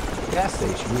in the gas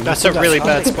station. That's a really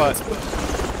bad spot.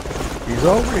 He's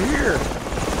over here.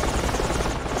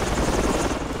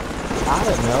 I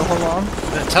don't know, hold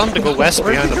on. Tell him to go west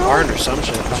behind the barn or some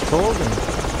shit. I told him.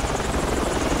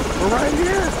 We're right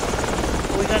here.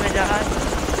 Are we gonna die?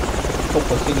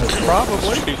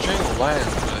 Probably. You're trying to land,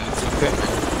 but it's okay,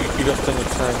 man. You got plenty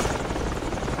of time.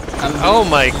 Oh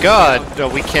my god! No,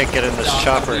 we can't get in this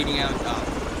chopper. I'm bleeding out, Doc.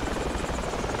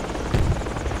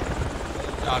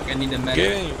 Doc, I need a medic.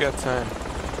 Get in, you got time.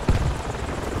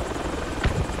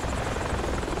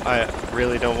 I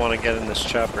really don't want to get in this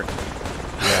chopper.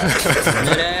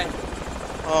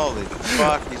 Holy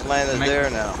fuck, he's landed there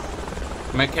now.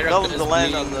 My character Tell him is to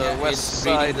land on bleeding, the west is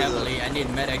side bleeding of heavily. the I need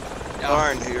medic.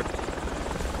 barn here.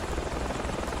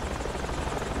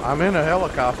 I'm in a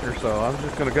helicopter, so I'm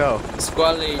just gonna go.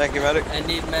 Squad lead. Thank you, medic. I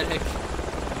need medic.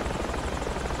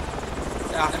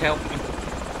 Doc, help me.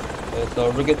 So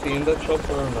are we getting in that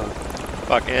chopper or not?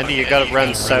 Fuck, Andy, you gotta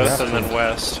run south and then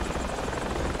west.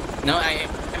 No,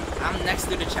 I'm next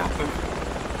to the chopper.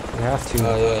 We have to.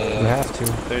 We have to.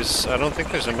 There's, I don't think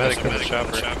there's a medic in the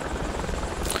chopper.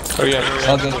 Oh yeah,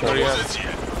 hurry up.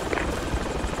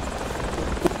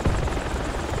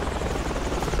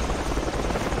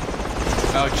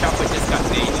 Oh, chopper just got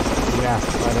made. Yeah,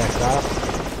 right next up.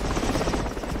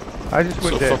 I just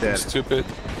went So dead fucking dead. stupid.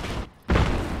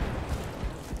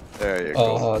 There you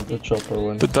go. The chopper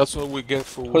went. But that's what we get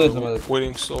for What is the medic?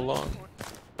 waiting so long.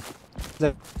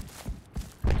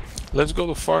 Let's go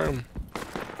to farm.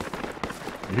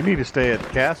 You need to stay at the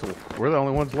castle. We're the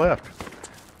only ones left.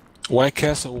 White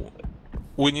Castle.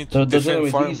 We need to There's defend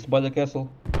enemies farm. east by the castle.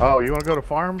 Oh, you want to go to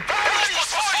farm?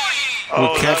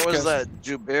 Oh, catch that was castle. that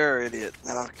Joubert idiot.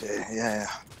 Okay, yeah.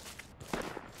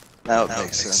 Now it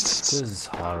makes sense. This is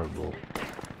horrible.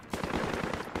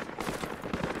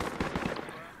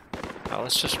 Oh,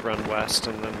 let's just run west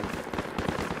and then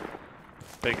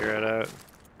figure it out.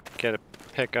 Get a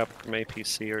pickup from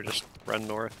APC or just run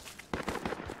north.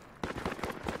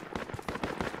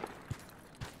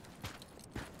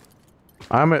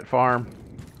 I'm at farm.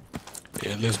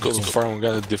 Yeah, let's go to farm. We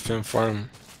gotta defend farm.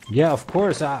 Yeah, of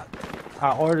course. I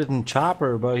ordered a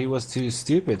chopper, but he was too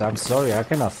stupid. I'm sorry, I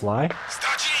cannot fly.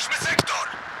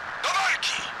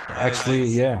 Actually,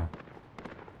 yeah.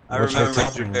 I remember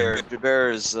Joubert.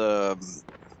 Joubert is,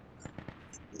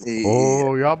 he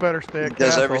Oh, y'all better stay at does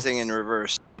castle. everything in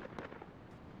reverse.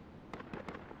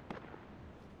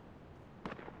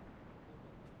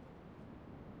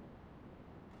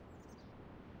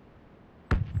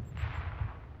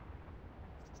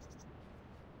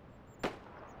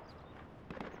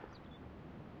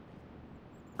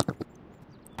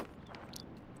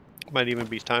 Might even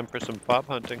be time for some fob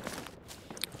hunting.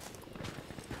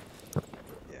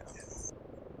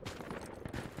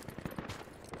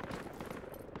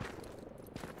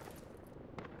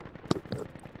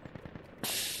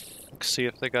 See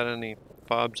if they got any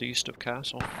fobs east of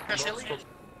Castle.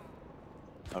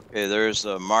 Okay, there's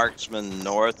a marksman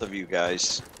north of you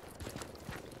guys.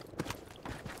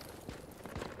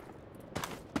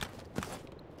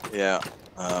 Yeah,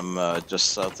 I'm just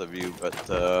south of you, but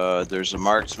there's a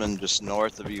marksman just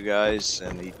north of you guys,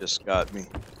 and he just got me.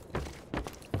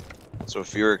 So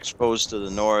if you're exposed to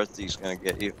the north, he's gonna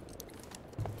get you.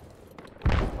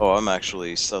 Oh, I'm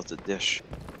actually south of Dish.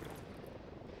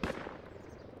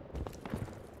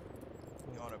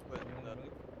 You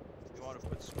want to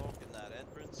put smoke in that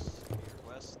entrance to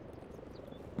your west?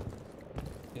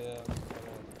 Yeah.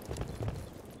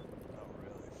 Oh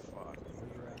really? Fuck.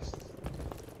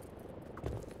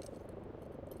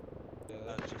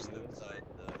 Just outside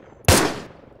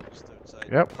just outside.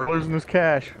 Yep, we're losing this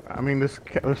cash. I mean, this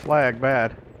lag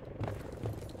bad.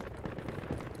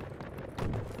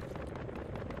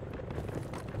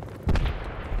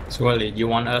 So, well, you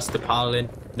want us to pile in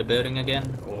the building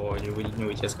again, or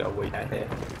we just gotta wait out here?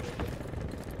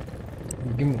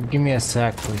 Give me a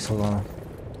sec, please. Hold on.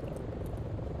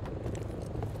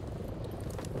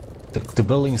 The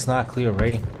building's not clear,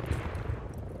 right?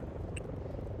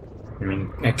 I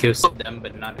mean, accuse them,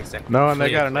 but not exactly. No, and they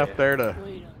clear got enough there to.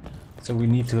 So we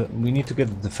need to get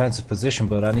a defensive position,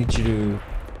 but I need you to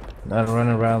not run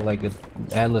around like an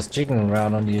Atlas chicken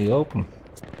around on the open.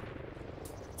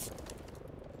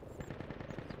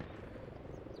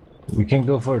 We can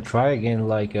go for a try again,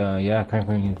 like yeah,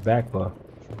 conquering his back, but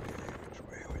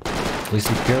at least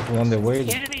be careful on their way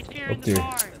Enemies here up in the there.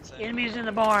 barn. Enemies in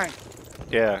the barn.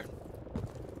 Yeah,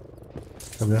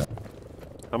 Okay.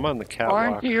 I'm on the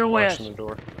Barn catwalk to your watching west. the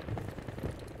door.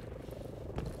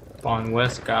 On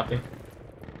west, copy.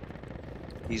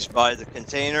 He's by the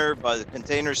container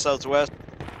southwest.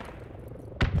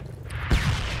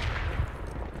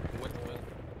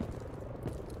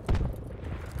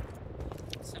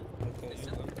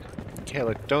 Okay,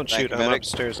 look, don't Thank shoot. you, I'm medic.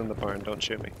 upstairs in the barn. Don't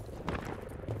shoot me.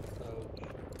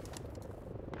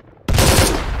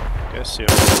 Yes, yeah.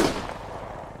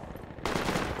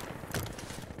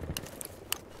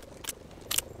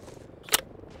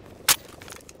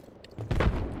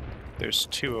 There's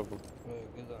two of them.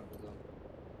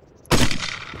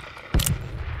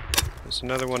 There's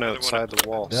another one outside the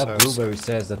wall. That so blueberry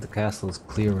says that the castle is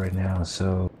clear right now,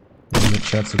 so maybe a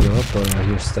chance to go up, but I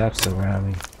hear steps around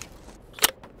me.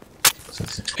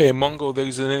 Hey, Mongo, there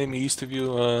is an enemy east of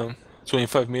you,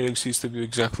 25 meters east of you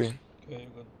exactly. Okay,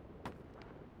 good.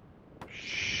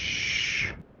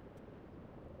 Shh.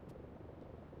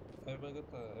 Everybody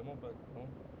got the ammo back, no?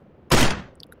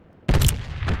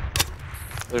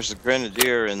 There's a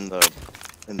grenadier in the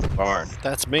barn.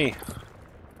 that's me.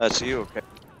 That's you, okay?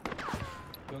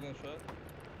 You getting shot?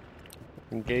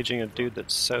 Engaging a dude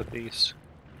that's southeast.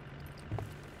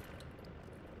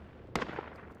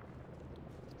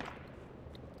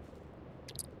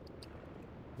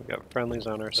 We got friendlies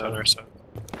on our side.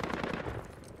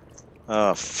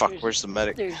 Oh fuck! Where's the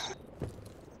medic?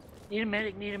 Need a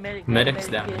medic, need a medic. Medic's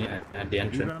need a down medic here at the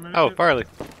entrance. Oh, Barley.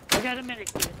 I got a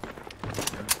medic kit.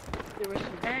 There were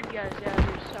some bad guys out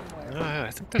here somewhere.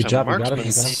 I think there's Good a job, you got marksman him,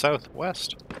 you got him.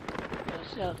 southwest.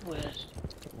 Southwest.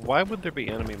 Why would there be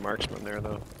enemy marksmen there,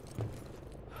 though?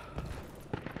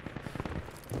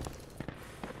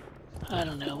 I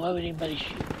don't know. Why would anybody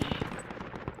shoot me?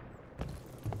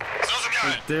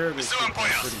 There, they think they're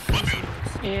pretty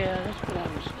close. Yeah, that's what I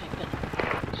was thinking.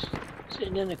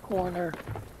 Sitting in the corner.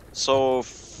 So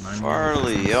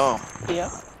Farley, yo.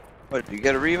 Yeah. What? You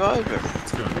get a revive? Or?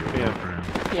 It's gonna be a program.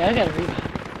 Yeah, I got a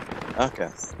revive. Okay.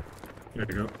 There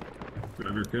you go.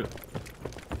 Grab your kit.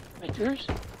 Right, yours?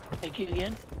 Thank you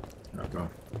again. Now go.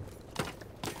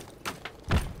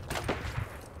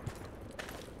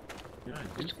 Yeah,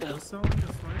 Let's go. that sounds like a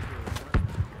sniper.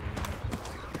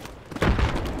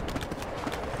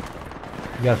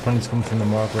 You got friendlies coming from the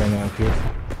mark right now,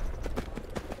 careful.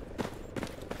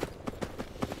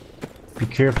 Be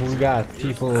careful, we got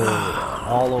people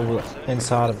all over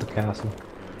inside of the castle.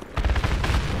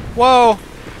 Whoa!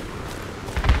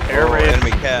 Air raid.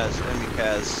 Enemy Kaz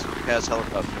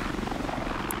helicopter.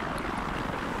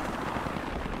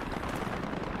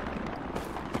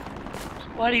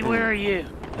 Buddy, where are you?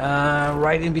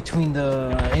 Right in between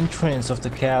the entrance of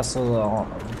the castle,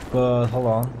 but hold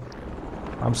on.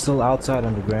 I'm still outside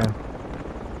on the ground.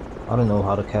 I don't know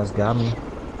how the cast got me.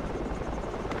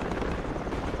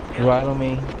 Right on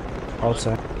me,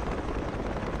 outside.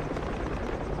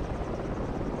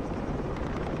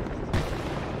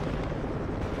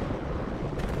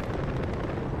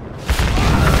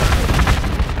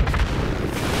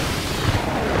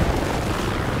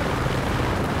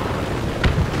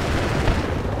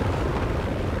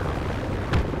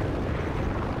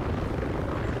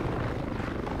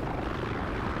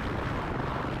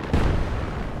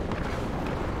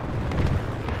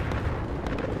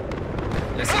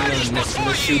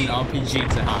 Let's shoot an RPG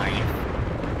to hide.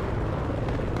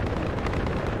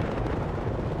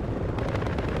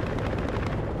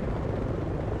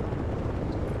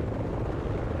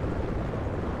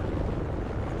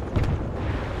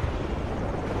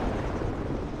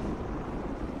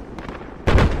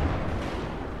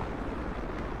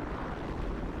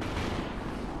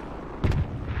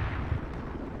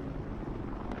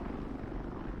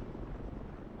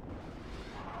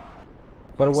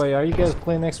 By the way, are you guys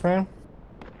playing next round?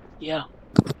 Yeah.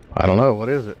 I don't know. What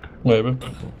is it? Maybe.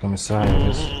 Come inside, I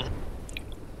guess.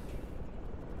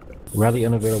 Rally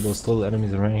unavailable. Still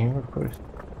enemies around here, of course.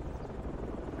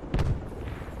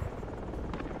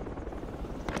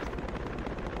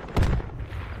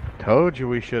 Told you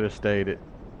we should have stayed at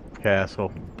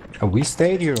Castle. We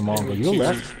stayed here, Mongo. You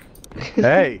left.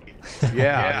 Hey.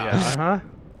 Yeah. Uh-huh.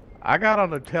 I got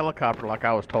on the helicopter like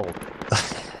I was told.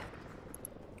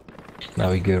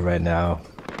 Now we good right now.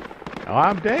 Oh,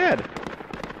 I'm dead.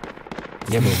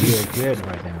 Yeah, but we are good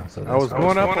right now. So I was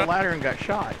going up a ladder and got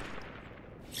shot.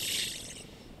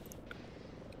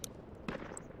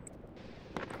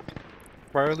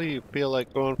 Barley, you feel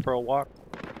like going for a walk?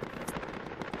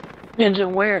 Depends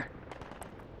on where.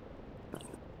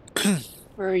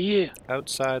 Where are you?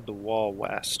 Outside the wall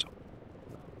west.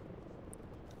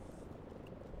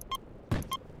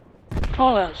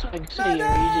 All outside I can see, or you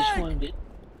just wounded.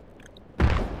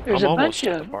 There's I'm a bunch almost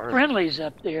at of the barn. friendlies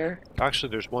up there.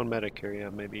 Actually, there's one medic here. Yeah,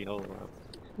 maybe he'll.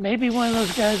 Maybe one of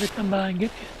those guys will come by and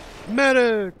get you.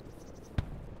 Medic!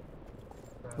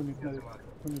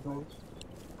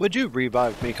 Would you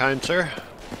revive me, kind sir?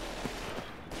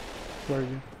 Where are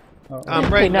you? I'm Hey,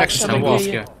 right not next to the coming wall.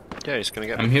 near you. Yeah, he's gonna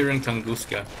get me. I'm hearing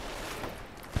Tunguska.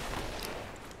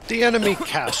 The enemy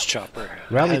cast chopper.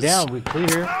 Rally has- down, we're clear,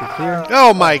 we're clear.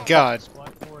 Oh my god.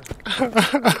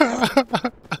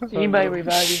 Anybody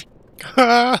revive you?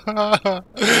 I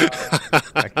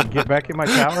can get back in my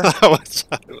tower.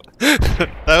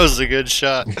 That was a good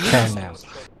shot. Can now.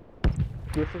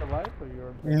 You're still alive or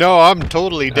you're... No, I'm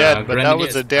totally dead, but that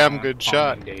was a Grenadiers damn are good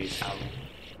shot. bombing the tower.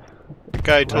 The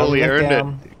guy totally Rally earned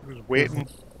down. it. He was waiting.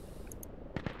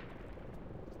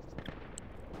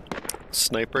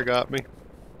 Sniper got me.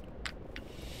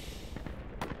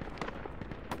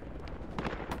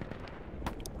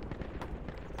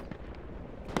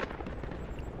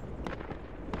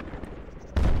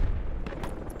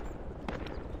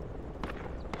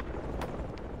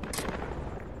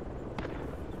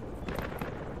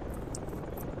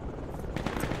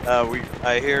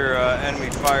 I hear enemy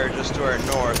fire just to our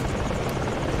north.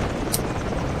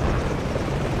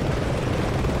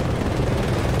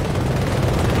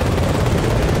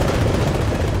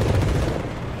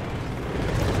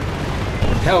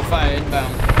 Hellfire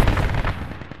inbound.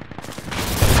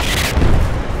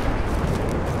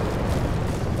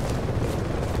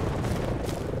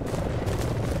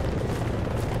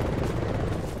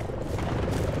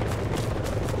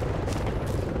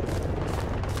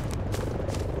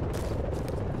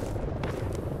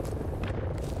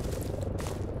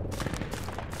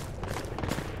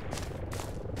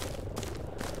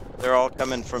 They're all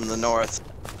coming from the north.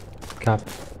 Copy.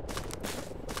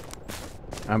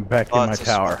 I'm back in my Lots of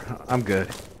tower. I'm good.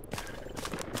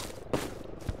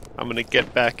 I'm gonna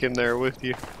get back in there with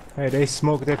you. Hey, they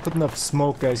smoke, they're putting up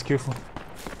smoke, guys, careful.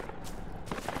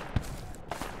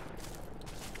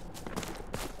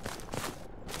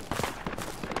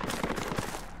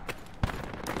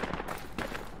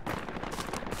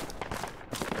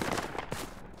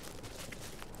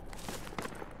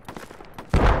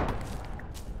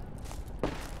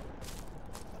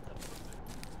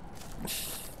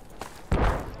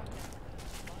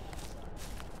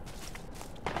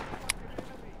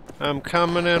 I'm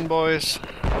coming in, boys.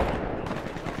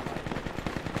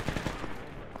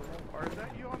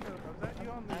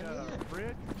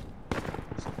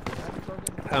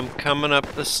 I'm coming up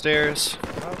the stairs.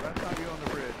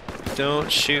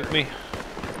 Don't shoot me.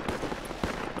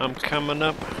 I'm coming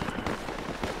up.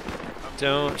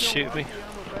 Don't shoot me.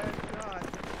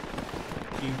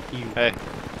 Hey.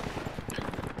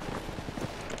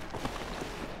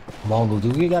 Mongo, do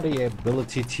we got the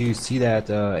ability to see that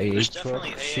AA truck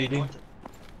shooting?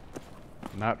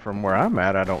 Not from where I'm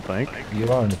at, I don't think. You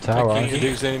are in the tower, I aren't think you?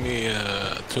 there's enemy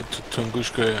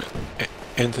Tunguska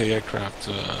anti-aircraft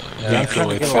Yeah, I'm trying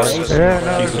to get away. Yeah,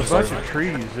 no, there's a bunch of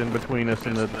trees in between us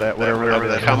and that whatever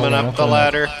that is. Coming up the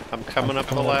ladder. I'm coming up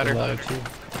the Coming up the ladder. ladder too.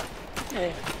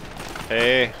 Yeah.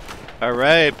 Hey.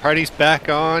 Alright, party's back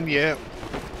on, yeah.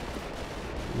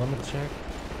 Let me check.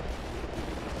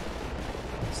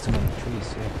 It's too many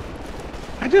trees, yeah.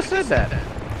 I just said that.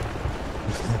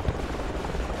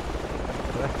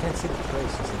 But I can't see the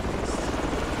traces at least.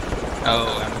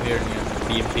 Oh, I'm hearing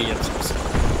you. BMP and some.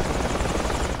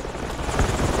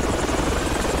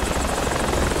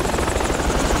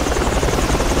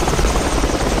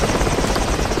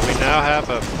 We now have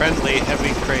a friendly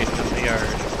heavy crate in the yard.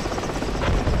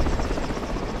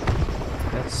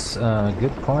 That's a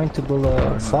good point to build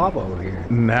a fob over here.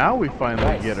 Now we finally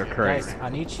Guys, get a crate. guys, I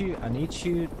need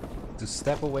you to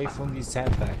step away from these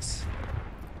sandbags.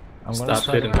 I'm gonna Stop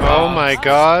start hitting a- Oh my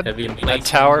god. Heavy A emplacement,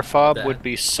 tower fob that. would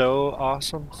be so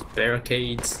awesome.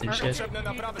 Barricades and shit.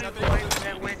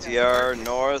 TR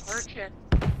north,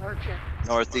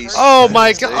 northeast. Oh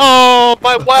my god. Oh,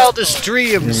 my wildest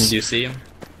dreams. Do you see him?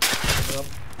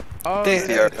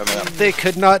 TR coming up. They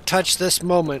could not touch this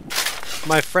moment.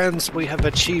 My friends, we have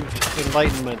achieved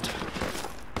enlightenment.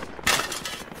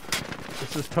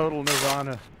 This is total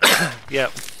nirvana.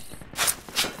 Yep.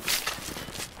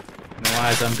 No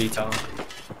eyes on B-Tower.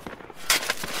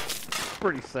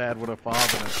 Pretty sad with a fob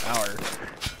in a tower.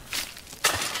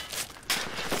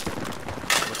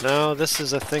 No, this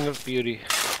is a thing of beauty.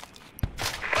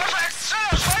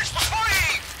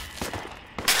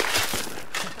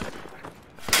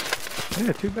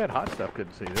 Yeah, too bad Hot Stuff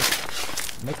couldn't see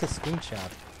this. Make a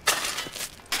screenshot.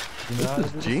 You know how to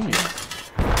This do is this? genius.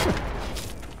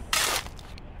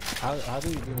 How do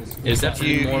you do this? Is that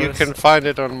You can find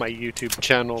it on my YouTube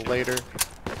channel later.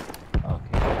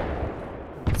 Okay.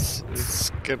 It's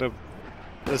gonna.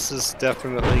 This is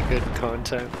definitely good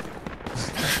content.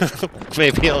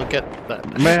 Maybe I'll get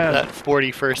that Man, that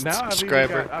 41st now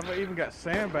subscriber. I've even got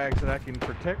sandbags that I can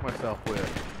protect myself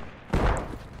with.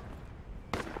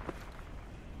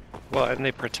 Well, and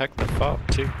they protect the fob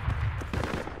too.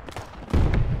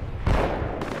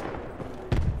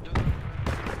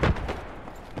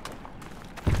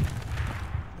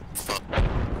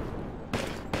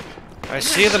 I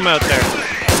see them out there.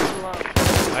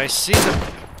 I see them.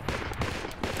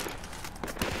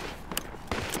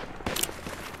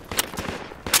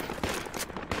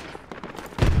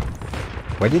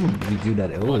 Why didn't we do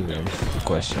that earlier? Is the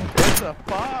question. It's a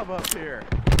fob up here.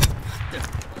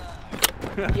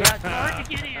 Yeah, it's hard to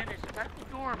get in. It's got the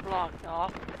door blocked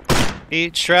off.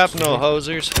 Eat shrapnel,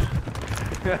 hosers.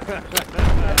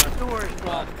 The door's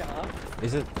blocked off.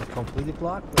 Is it completely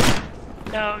blocked?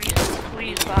 No, you just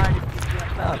squeeze by it if you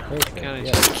jump out. Perfect. God, I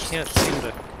Yeah. just can't seem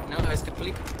to. No, it's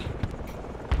complete.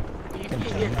 You can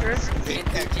get through.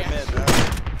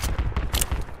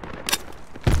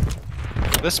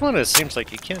 This one, it seems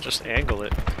like you can't just angle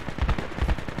it.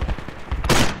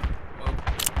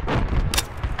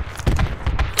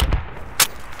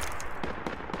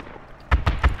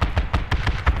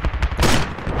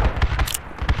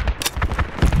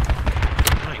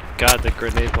 My God, the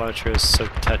grenade launcher is so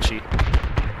touchy.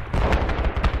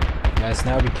 Guys,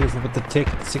 now be careful with the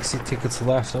ticket. 60 tickets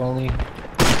left only.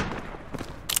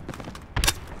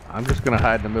 I'm just gonna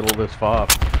hide in the middle of this fob.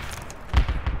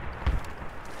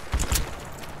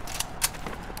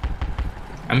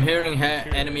 I'm hearing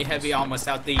enemy heavy armor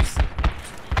southeast.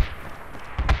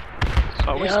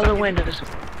 Oh, we other windows.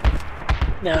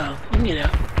 No, you can get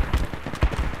out.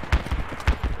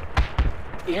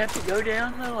 You have to go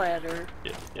down the ladder.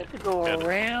 You have to go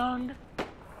around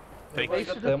the base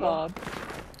of the fob.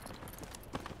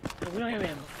 No, we don't have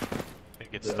ammo.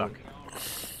 It gets stuck.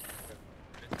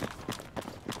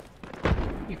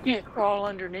 You can't crawl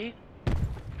underneath.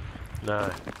 Nah,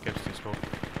 gets too small.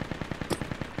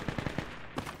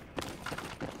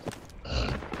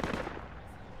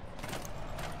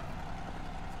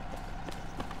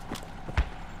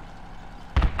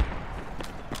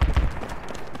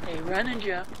 Hey, run and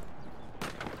jump.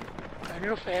 Run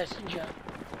real fast and jump.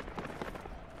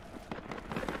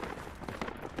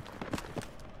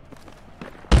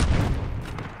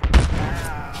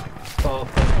 Oh,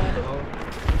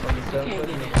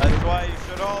 That's why you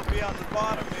should all be on the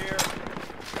bottom here.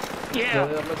 Yeah.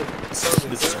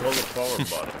 The smaller power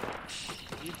bottom.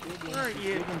 Where are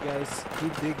you? Digging, guys.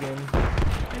 Keep digging.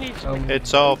 I need some.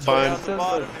 It's all fine. On the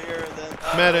bottom here, then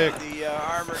Medic. the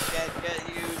armor can't get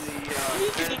you,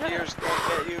 the grenadiers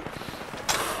can't get you.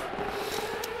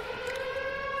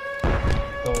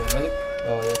 Oh, medic?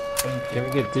 Oh, yes. Thank Can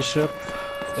we get dish up?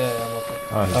 Yeah, I'm up.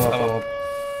 Oh, he's I'm up. up.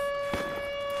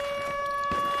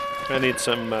 I need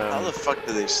some. How the fuck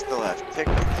do they still have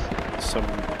tickets? Some.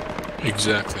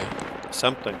 Exactly.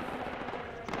 Something.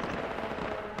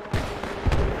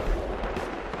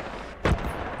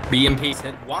 BMP's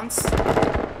hit once.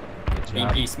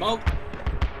 BMP smoke.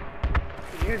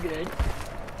 You're good.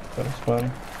 That's fine.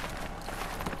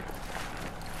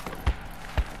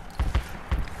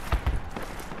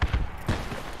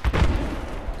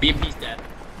 BMP's dead.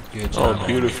 Good job. Oh,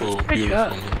 beautiful, Good beautiful.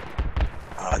 job. Man.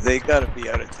 They gotta be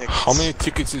out of tickets. How many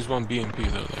tickets is one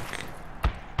BMP though?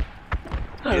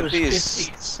 Oh, it was BMP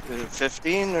 50. is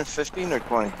 15 or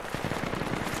 20?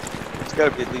 It's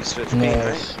gotta be at least 15,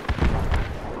 Nice. right?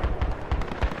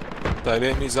 The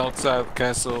enemies outside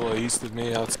castle, east of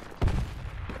me, outside.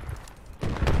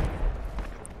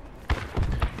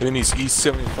 Enemies east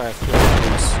 75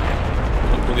 kilometers.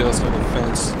 On the other side of the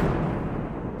fence.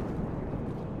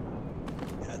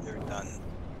 Yeah, they're done.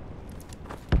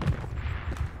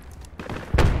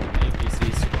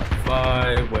 APC squad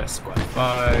 5, West squad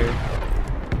 5.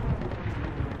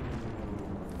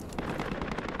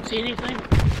 See anything?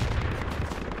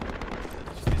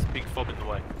 This big fob in the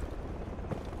way.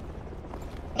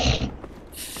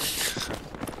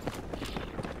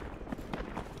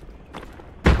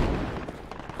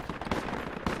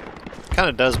 Kind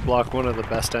of does block one of the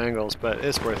best angles, but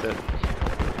it's worth it.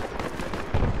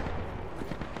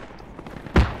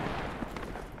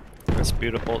 That's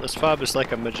beautiful. This fob is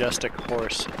like a majestic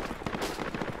horse.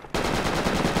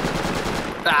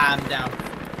 Ah, I'm down.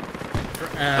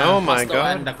 Oh my hostile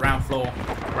God. And the ground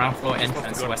floor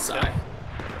entrance west side.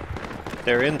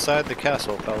 They're inside the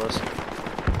castle, fellas.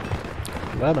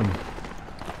 Let him.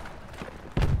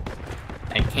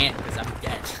 I can't because I'm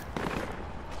dead.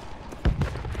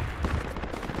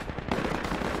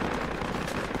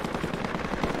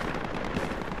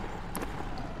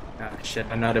 Ah, shit,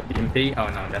 another BMP? Oh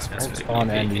no, that's Don't spawn,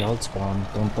 Andy. Don't spawn.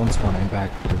 Don't spawn him back,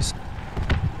 please.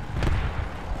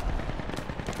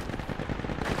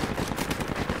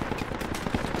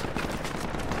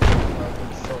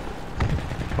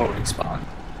 quick spawn.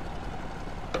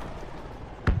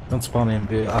 Don't spawn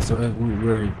in. After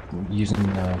we're using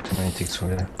too many ticks for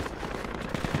that.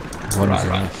 One is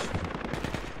enough.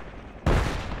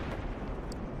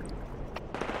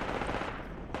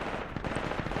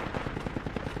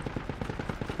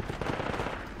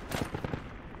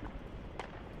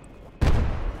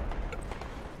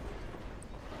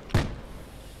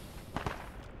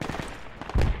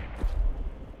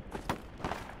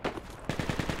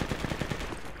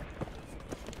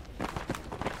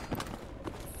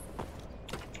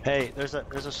 Hey, there's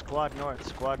a squad north.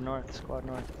 Squad north.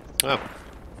 Oh.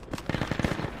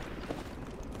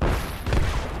 How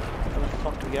the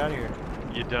fuck do we get out of here?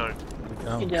 You don't.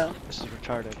 You don't. This is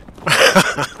retarded.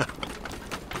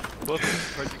 Welcome to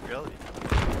Project Reality.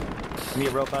 Need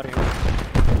a rope out of here.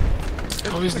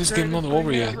 How is this game not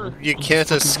over yet? You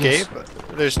can't escape?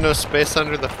 There's no space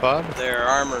under the fob? Their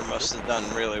armor must have done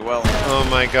really well. Oh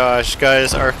my gosh,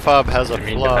 guys, our fob has a I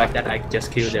mean, the flaw. fact that I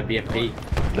just killed the BMP.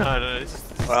 No,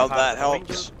 Well, that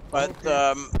helps. But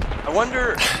I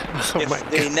wonder if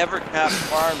they never capped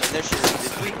farm initially.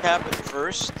 Did we cap it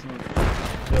first?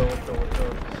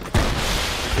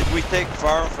 Did we take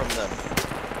farm from them?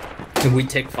 We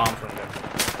take farm from them.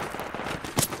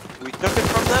 We took it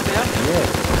from them, yeah?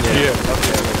 Yeah.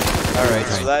 Okay. Alright.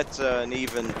 So that's an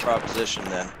even proposition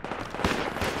then.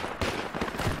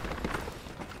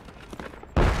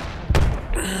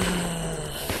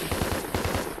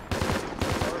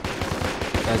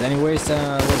 Guys, anyways,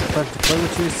 was it fun to play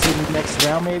with you? See you next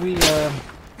round, maybe?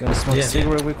 Gonna smoke a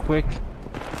cigarette real quick.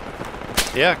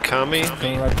 Yeah, Kami.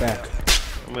 Coming right back.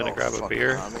 I'm gonna grab a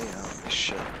beer. Oh,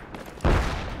 shit.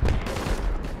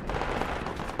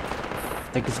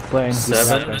 Thank you for playing.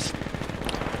 7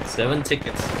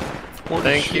 tickets.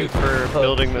 Thank you for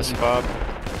building this fob.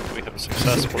 We have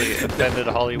successfully offended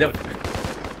Hollywood.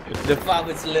 The fob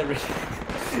is literally...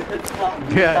 it's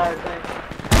fob. Yeah.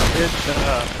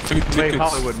 It's made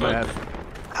Hollywood mad.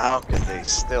 How can they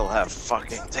still have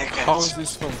fucking tickets? How is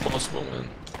this film possible, man?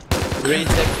 3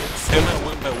 tickets. They might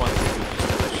win by 1 ticket.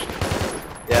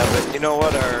 Yeah, but you know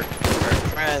what? Our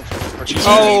trans.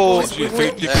 Oh! Yeah!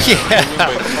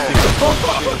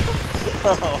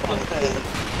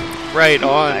 Right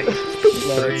on.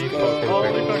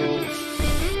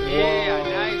 Yeah,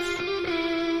 nice.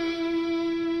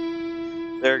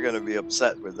 They're gonna be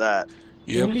upset with that.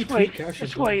 Yep.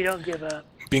 That's why you don't give up.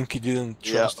 Pinky didn't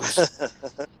trust us.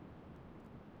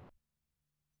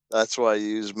 That's why you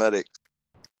use medics.